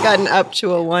haven't gotten up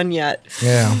to a 1 yet.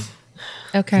 Yeah.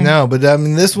 Okay. No, but I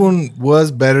mean, this one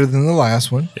was better than the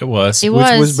last one. It was. It Which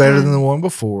was was, better yeah. than the one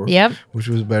before. Yep. Which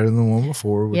was better than the one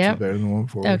before. Which Yep. was better than the one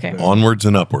before. which was Okay. better. Onwards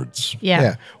and upwards. Yeah.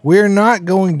 Yeah. We're not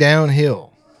going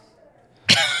downhill.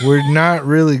 We're not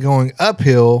really going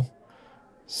uphill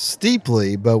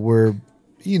steeply, but we're,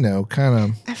 kind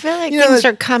of. I feel like You know things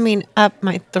that- are coming up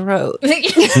my throat.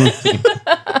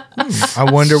 I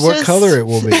wonder what Just- color it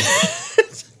will be.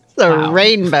 The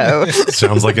rainbow.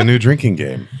 Sounds like a new drinking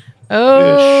game.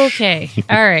 Okay.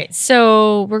 All right.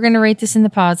 So we're going to rate this in the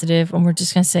positive, and we're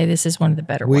just going to say this is one of the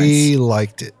better We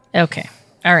liked it. ones. Okay.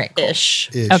 All right. Cool. Ish.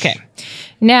 Ish. Okay.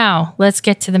 Now let's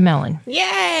get to the melon.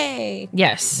 Yay.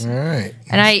 Yes. All right.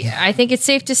 And I think it's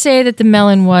safe to say that the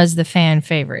melon was the fan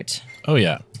favorite. Oh,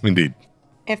 yeah. Indeed.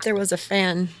 If there was a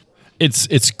fan.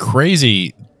 It's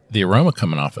crazy, the aroma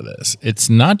coming off of this. It's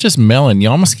not just melon. You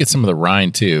almost get some of the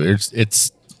rind, too.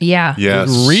 It's Yeah. Yes.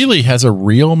 It really has a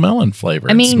real melon flavor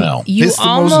I and mean, smell. you It's the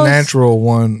almost most natural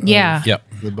one. Yeah. Of Yep.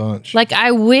 the bunch. Like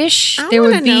I wish I there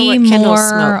wanna would know be what Kendall more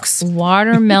smokes.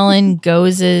 watermelon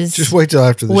gozes Just wait till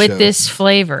after the with show. this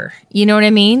flavor. You know what I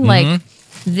mean? Like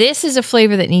this is a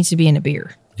flavor that needs to be in a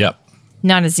beer, Yep.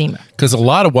 not a Zima. Because a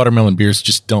lot of watermelon beers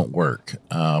just don't work.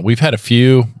 We've had a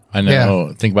few. I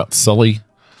know. Think about Sully.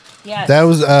 Yes. That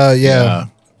was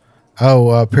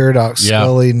Paradox Yeah.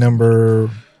 Scully number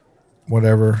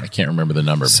whatever. I can't remember the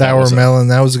number. but that Sour was a- melon,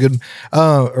 that was a good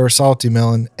or salty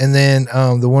melon. And then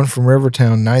the one from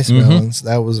Rivertown, Nice Melons,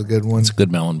 that was a good one. It's a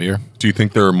good melon beer. Do you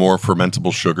think there are more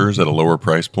fermentable sugars at a lower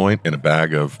price point in a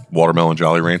bag of watermelon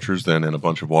Jolly Ranchers than in a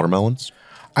bunch of watermelons?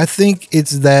 I think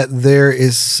it's that there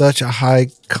is such a high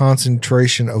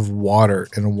concentration of water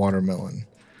in a watermelon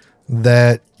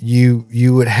that you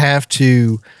would have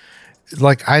to,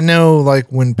 like, I know, like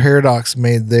when Paradox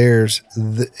made theirs,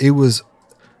 it was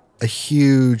a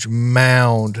huge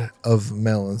mound of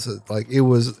melons. Like it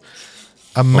was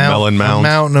a melon mound.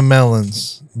 mountain of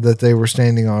melons that they were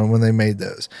standing on when they made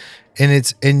those.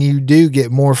 And you do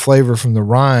get more flavor from the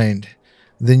rind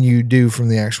than you do from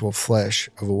the actual flesh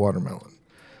of a watermelon.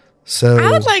 So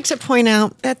I would like to point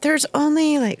out that there's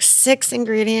only like 6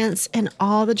 ingredients in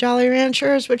all the Jolly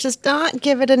Ranchers, which does not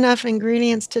give it enough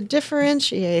ingredients to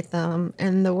differentiate them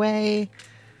in the way.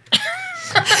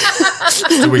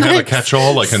 Do we have a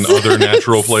catch-all like in other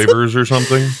natural flavors or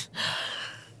something?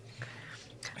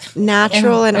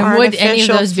 Natural and would any of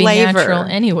artificial those be flavor. natural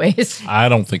anyways? I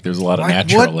don't think there's a lot of Like,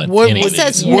 natural in what- any what- of It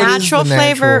says these. What is natural the natural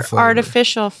flavor, flavor?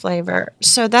 artificial flavor.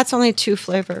 So that's only 2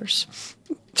 flavors.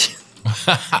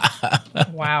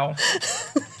 Wow.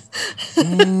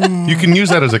 You can use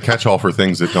that as a catch-all for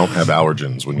things that don't have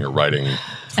allergens when you're writing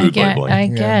food labeling. I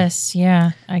guess.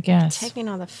 Yeah, I guess. Taking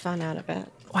all the fun out of it.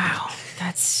 Wow.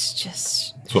 That's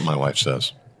just That's what my wife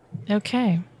says.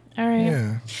 okay. All right.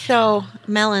 yeah, So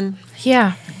melon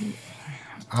Yeah.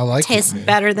 I like tastes it.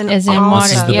 better than As in all water.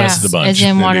 This is the Yeah. best of the bunch. As in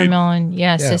Indeed. watermelon.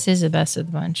 Yes, Yeah. this is the best of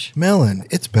the bunch. Melon,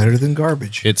 it's better than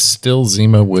garbage. It's still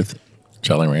Zima with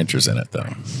Jolly Ranchers in it,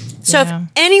 though. So Yeah. if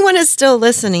anyone is still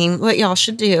listening, what y'all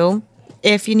should do,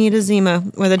 if you need a Zima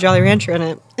with a Jolly Rancher in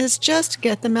it, is just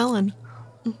get the melon.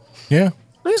 Yeah,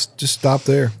 just stop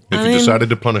there. If I you mean- decided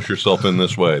to punish yourself in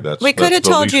this way, that's We could have the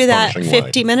told least you that punishing way.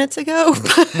 50 minutes ago.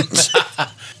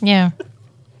 Yeah.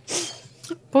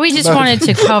 But we just wanted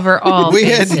to cover all We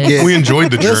had to bases. get- We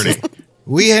enjoyed the journey.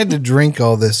 We had to drink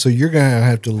all this, so you're gonna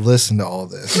have to listen to all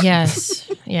this. Yes.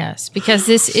 Yes. Because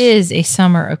this is a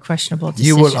summer of questionable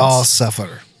You decisions. would all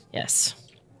suffer. Yes.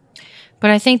 But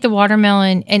I think the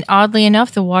watermelon, and oddly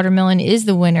enough, the watermelon is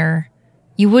the winner.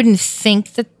 You wouldn't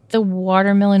think that the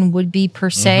watermelon would be per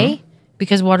se,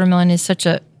 because watermelon is such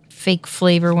a fake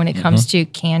flavor when it comes to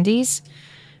candies.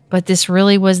 But this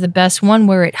really was the best one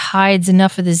where it hides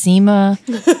enough of the Zima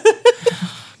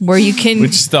where you can.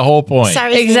 Which is the whole point.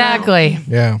 Sorry, Zima. Exactly.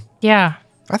 Yeah, Yeah.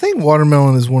 I think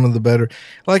watermelon is one of the better.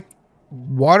 Like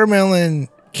watermelon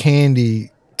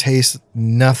candy tastes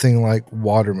nothing like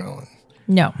watermelon,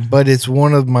 No. but it's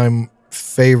one of my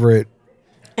favorite,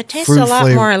 It tastes Fruit a lot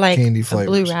flavor- more like candy a blue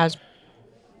flavors. raspberry.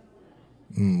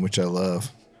 which I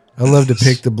love. I love to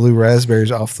pick the blue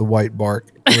raspberries off the white bark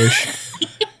bush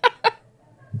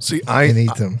See, and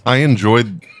eat them.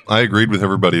 I agreed with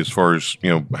everybody as far as,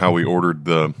 how we ordered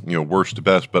the, worst to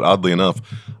best, but oddly enough,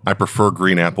 I prefer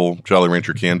green apple Jolly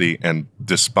Rancher candy and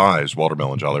despise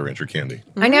watermelon Jolly Rancher candy.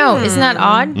 I know. Isn't that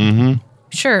odd? Mm-hmm.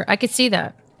 Sure. I could see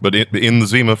that. But in the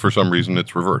Zima, for some reason,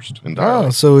 it's reversed entirely. Oh,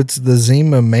 so it's the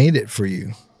Zima made it for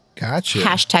you. Gotcha.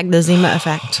 Hashtag the Zima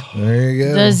effect. There you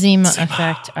go. The Zima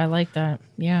effect. I like that.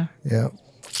 Yeah. Yeah.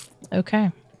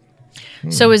 Okay.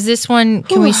 So is this one,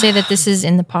 can we say that this is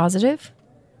in the positive?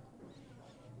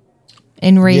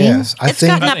 In rating? Yes, I It's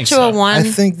think. gotten up think to so. a 1. I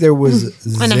think there was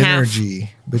and a half. synergy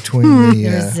between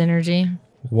There's the synergy.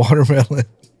 watermelon.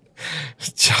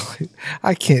 Jolly-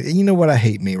 I can't. You know what? I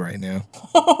hate me right now.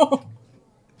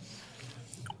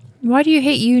 Why do you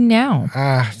hate you now?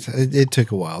 It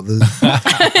took a while.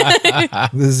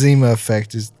 The Zima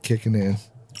effect is kicking in.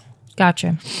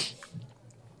 Gotcha.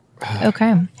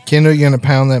 Okay. Kendall, you gonna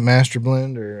pound that master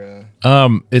blend or?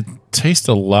 It tastes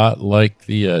a lot like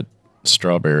the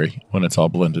strawberry when it's all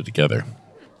blended together.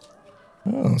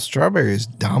 Oh, strawberry is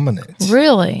dominant.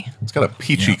 Really? It's got a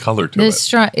peachy color to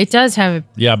This it. it does have a.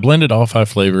 Yeah, I blended all 5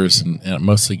 flavors and it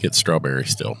mostly gets strawberry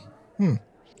still.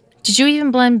 Did you even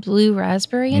blend blue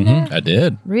raspberry in there? I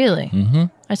did. Really? Mm-hmm.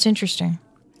 That's interesting.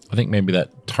 I think maybe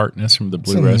that tartness from the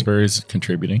blue Some- raspberry is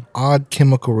contributing. Odd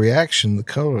chemical reaction. The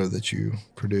color that you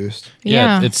produced.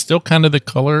 Yeah. It's still kind of the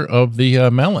color of the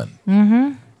melon.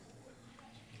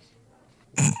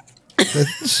 That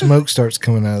smoke starts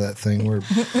coming out of that thing. We're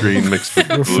Green mixed with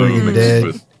blue. friggin' Mixed dead.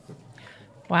 with,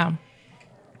 Wow.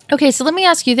 Okay, so let me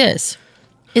ask you this.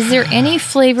 Is there any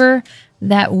flavor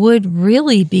that would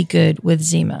really be good with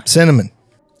Zima? cinnamon.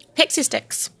 Pixie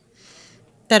sticks.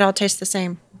 That all taste the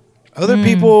same. Other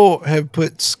people have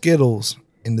put Skittles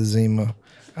into Zima.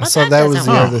 I Well, saw that that was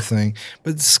doesn't the work. other thing.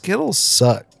 But Skittles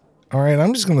suck. All right,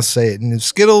 I'm just going to say it. And if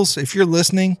Skittles, if you're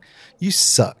listening, you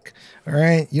suck. All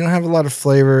right, you don't have a lot of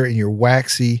flavor and you're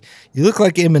waxy. You look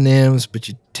like M&Ms, but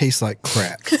you taste like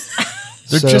crap.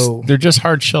 They're just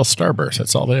hard shell Starburst.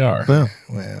 That's all they are.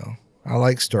 Well, I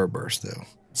like Starburst though.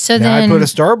 So Now then, I put a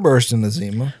Starburst in the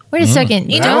Zima. wait a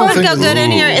second. You I know don't what would think go good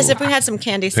in it's- here is if we had some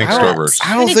candy Pink cigarettes. Starburst. I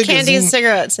don't We need think a candy and Zima-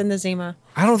 cigarettes in the Zima.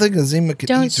 I don't think a Zima could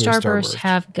don't eat to a Starburst Starburst.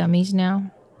 have gummies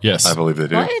now? Yes, I believe they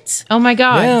do. What? Oh my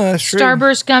God. Yeah, that's true.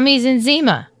 Starburst gummies and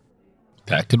Zima.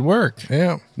 that could work.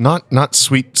 Yeah. Not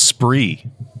sweet spree.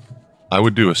 I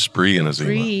would do a spree in a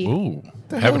Zima. Ooh,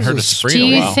 hell haven't is heard a of spree Do in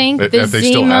a you while. think If the they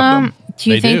still have Zima? them. Do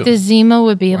you They think do. the Zima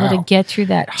would be able Wow. to get through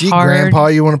that Gee, hard? Grandpa,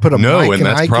 you want to put a No, Mike and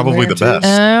that's Ike in probably there, the too? best.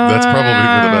 That's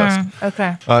probably for the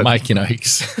best. Okay. Mike and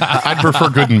Ike's. I'd prefer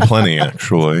Good and Plenty,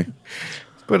 actually.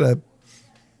 But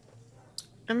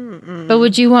But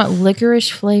would you want licorice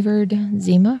flavored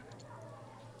Zima?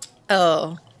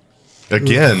 Oh.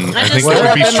 Again, I think just that would be threw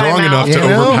up in my strong mouth. enough to You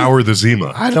know? overpower the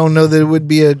Zima, I don't know that it would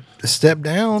be a step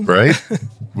down. right?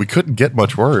 We couldn't get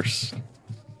much worse.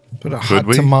 But a Could hot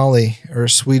we? tamale or a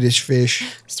Swedish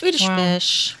fish. Swedish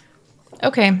fish.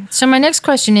 Okay, so my next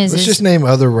question is, Let's just name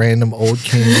other random old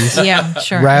candies. yeah,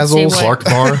 sure. Razzles. Say what- Clark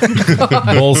Bar.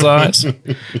 Bullseyes.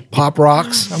 Pop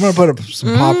rocks. I'm going to put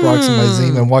some pop rocks in my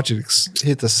Zima and watch it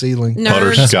hit the ceiling.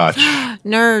 Nerds. Butterscotch.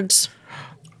 Nerds.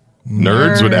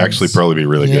 Nerds would actually probably be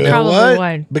really You good. know Probably what?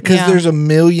 would. Because Yeah. there's a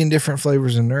million different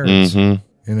flavors of nerds. Mhm.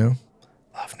 You know?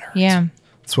 Love nerds. Yeah,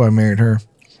 That's why I married her.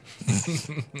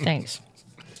 thanks.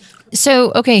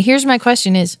 So, okay, here's my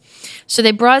question is, so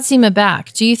they brought Zima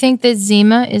back. Do you think that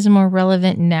Zima is more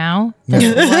relevant now?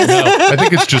 I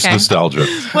think it's just Okay. nostalgia.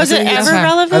 Was it ever okay.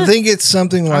 relevant? I think it's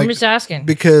something I'm like just asking.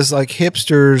 because like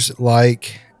hipsters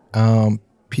like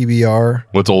PBR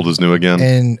What's old is new again.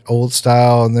 and old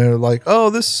style, and they're like, "Oh,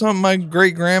 this is something my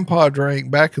great grandpa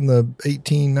drank back in the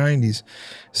 1890s."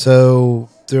 So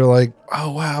they're like,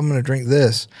 "Oh wow, I'm gonna drink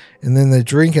this," and then they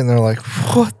drink it and they're like,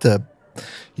 "What the?"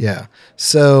 Yeah.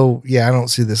 So yeah, I don't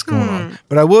see this going on,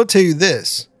 but I will tell you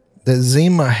this: that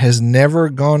Zima has never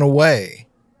gone away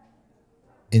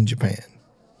in Japan.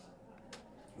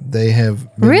 They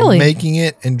have been Really? making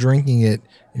it and drinking it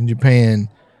in Japan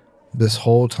this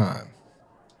whole time.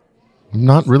 I'm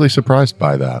not really surprised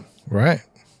by that. Right.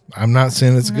 I'm not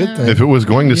saying it's a good thing. If it was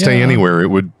going to stay Yeah. anywhere, it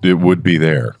would be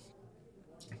there.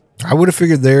 I would have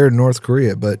figured there in North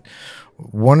Korea, but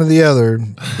one or the other,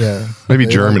 yeah. Maybe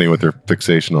They Germany with their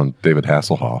fixation on David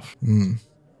Hasselhoff.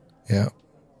 Yeah.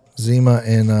 Zima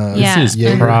and Yeah. This is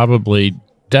Jaeger. probably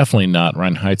definitely not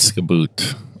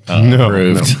Reinheitsgebot No,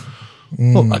 approved.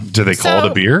 Well, do they call it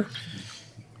So- a beer?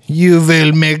 You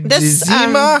will make the This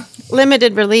Zima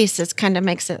limited release is kind of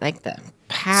makes it like the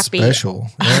happy special.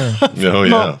 Yeah. Oh, yeah.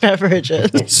 malt beverages.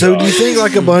 So do you think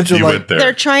like a bunch of You like went there.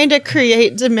 They're trying to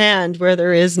create demand where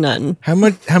there is none. how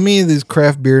many of these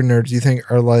craft beer nerds do you think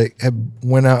are like have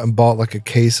went out and bought like a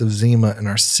case of Zima and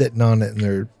are sitting on it in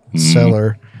their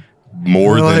cellar?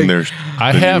 More Like- than there's.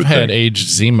 I than you have would had think. aged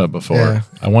Zima before. Yeah.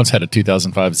 I once had a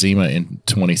 2005 Zima in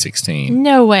 2016.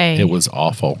 No way. It was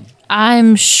awful.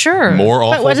 I'm sure. more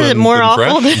awful. But what is it? than- More than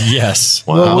awful? fresh? Yes.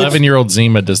 Wow. 11-year-old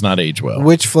Zima does not age well.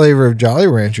 Which flavor of Jolly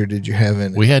Rancher did you have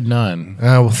in it? We had none.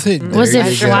 Well, Was there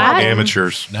it you go. flat?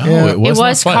 Amateurs. No, Yeah. it was, It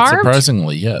was not flat, carved?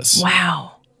 surprisingly, yes.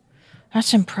 Wow.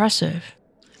 That's impressive.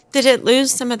 Did it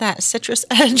lose some of that citrus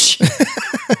edge?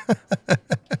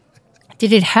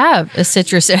 Did it have a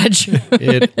citrus edge?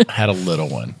 It had a little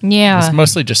one. Yeah. It's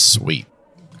mostly just sweet.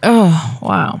 Oh,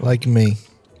 wow. Like me.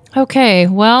 Okay,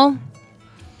 well,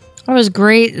 that was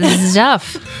great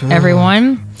stuff,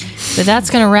 everyone. But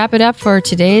that's going to wrap it up for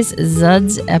today's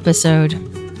Zuds episode.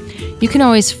 You can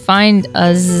always find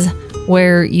us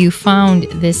where you found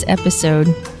this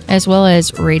episode, as well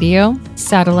as radio,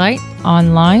 satellite,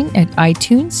 online at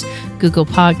iTunes, Google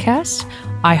Podcasts,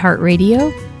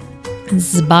 iHeartRadio,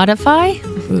 Spotify.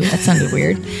 Ooh, that sounded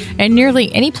weird. And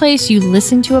nearly any place you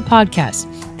listen to a podcast.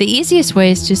 The easiest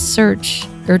way is to search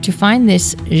or to find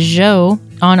this show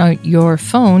on your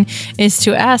phone is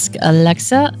to ask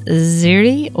Alexa,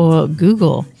 Siri, or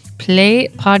Google. Play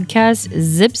podcast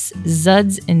Zips,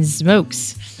 Zuds, and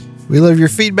Smokes. We love your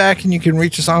feedback, and you can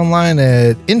reach us online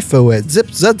at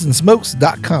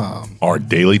info@zipsudsandsmokes.com. Our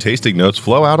daily tasting notes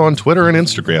flow out on Twitter and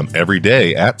Instagram every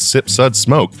day at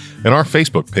SipSudSmoke, and our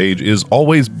Facebook page is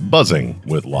always buzzing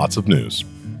with lots of news.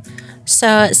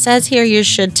 So it says here you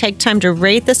should take time to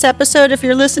rate this episode if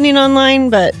you're listening online,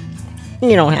 but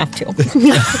you don't have to.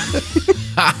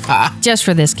 Just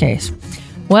for this case.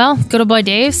 Well, good old boy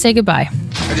Dave, say goodbye.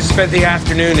 I just spent the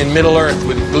afternoon in Middle Earth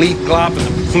with Gleep Glop and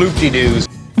the Floopty-Doos.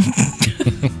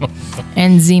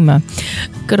 And Zima.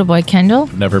 Good old boy Kendall.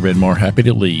 Never been more happy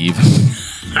to leave.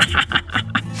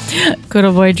 Good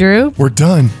old boy Drew. We're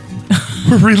done.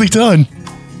 We're really done.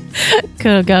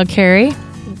 Good old gal Carrie.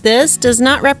 This does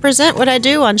not represent what I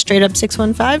do on Straight Up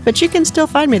 615, but you can still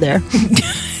find me there.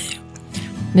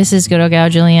 This is good old gal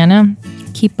Juliana.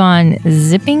 Keep on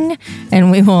zipping,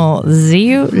 and we will see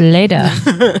you later.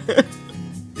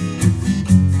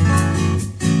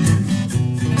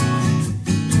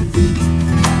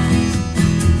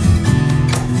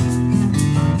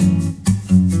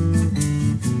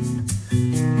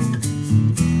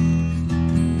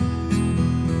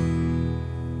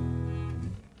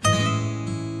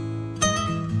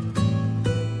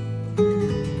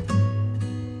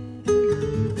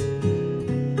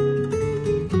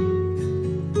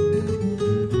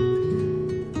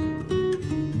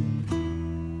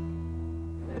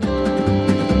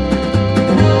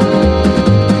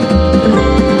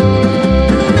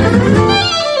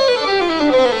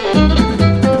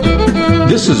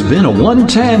 has been a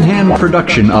 110 Hand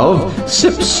production of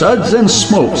Sips, Suds, and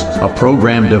Smokes, a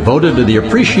program devoted to the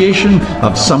appreciation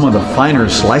of some of the finer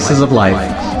slices of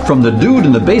life. From the Dude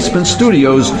in the Basement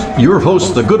Studios, your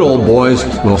hosts, the Good Old Boys,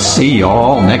 will see you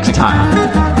all next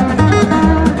time.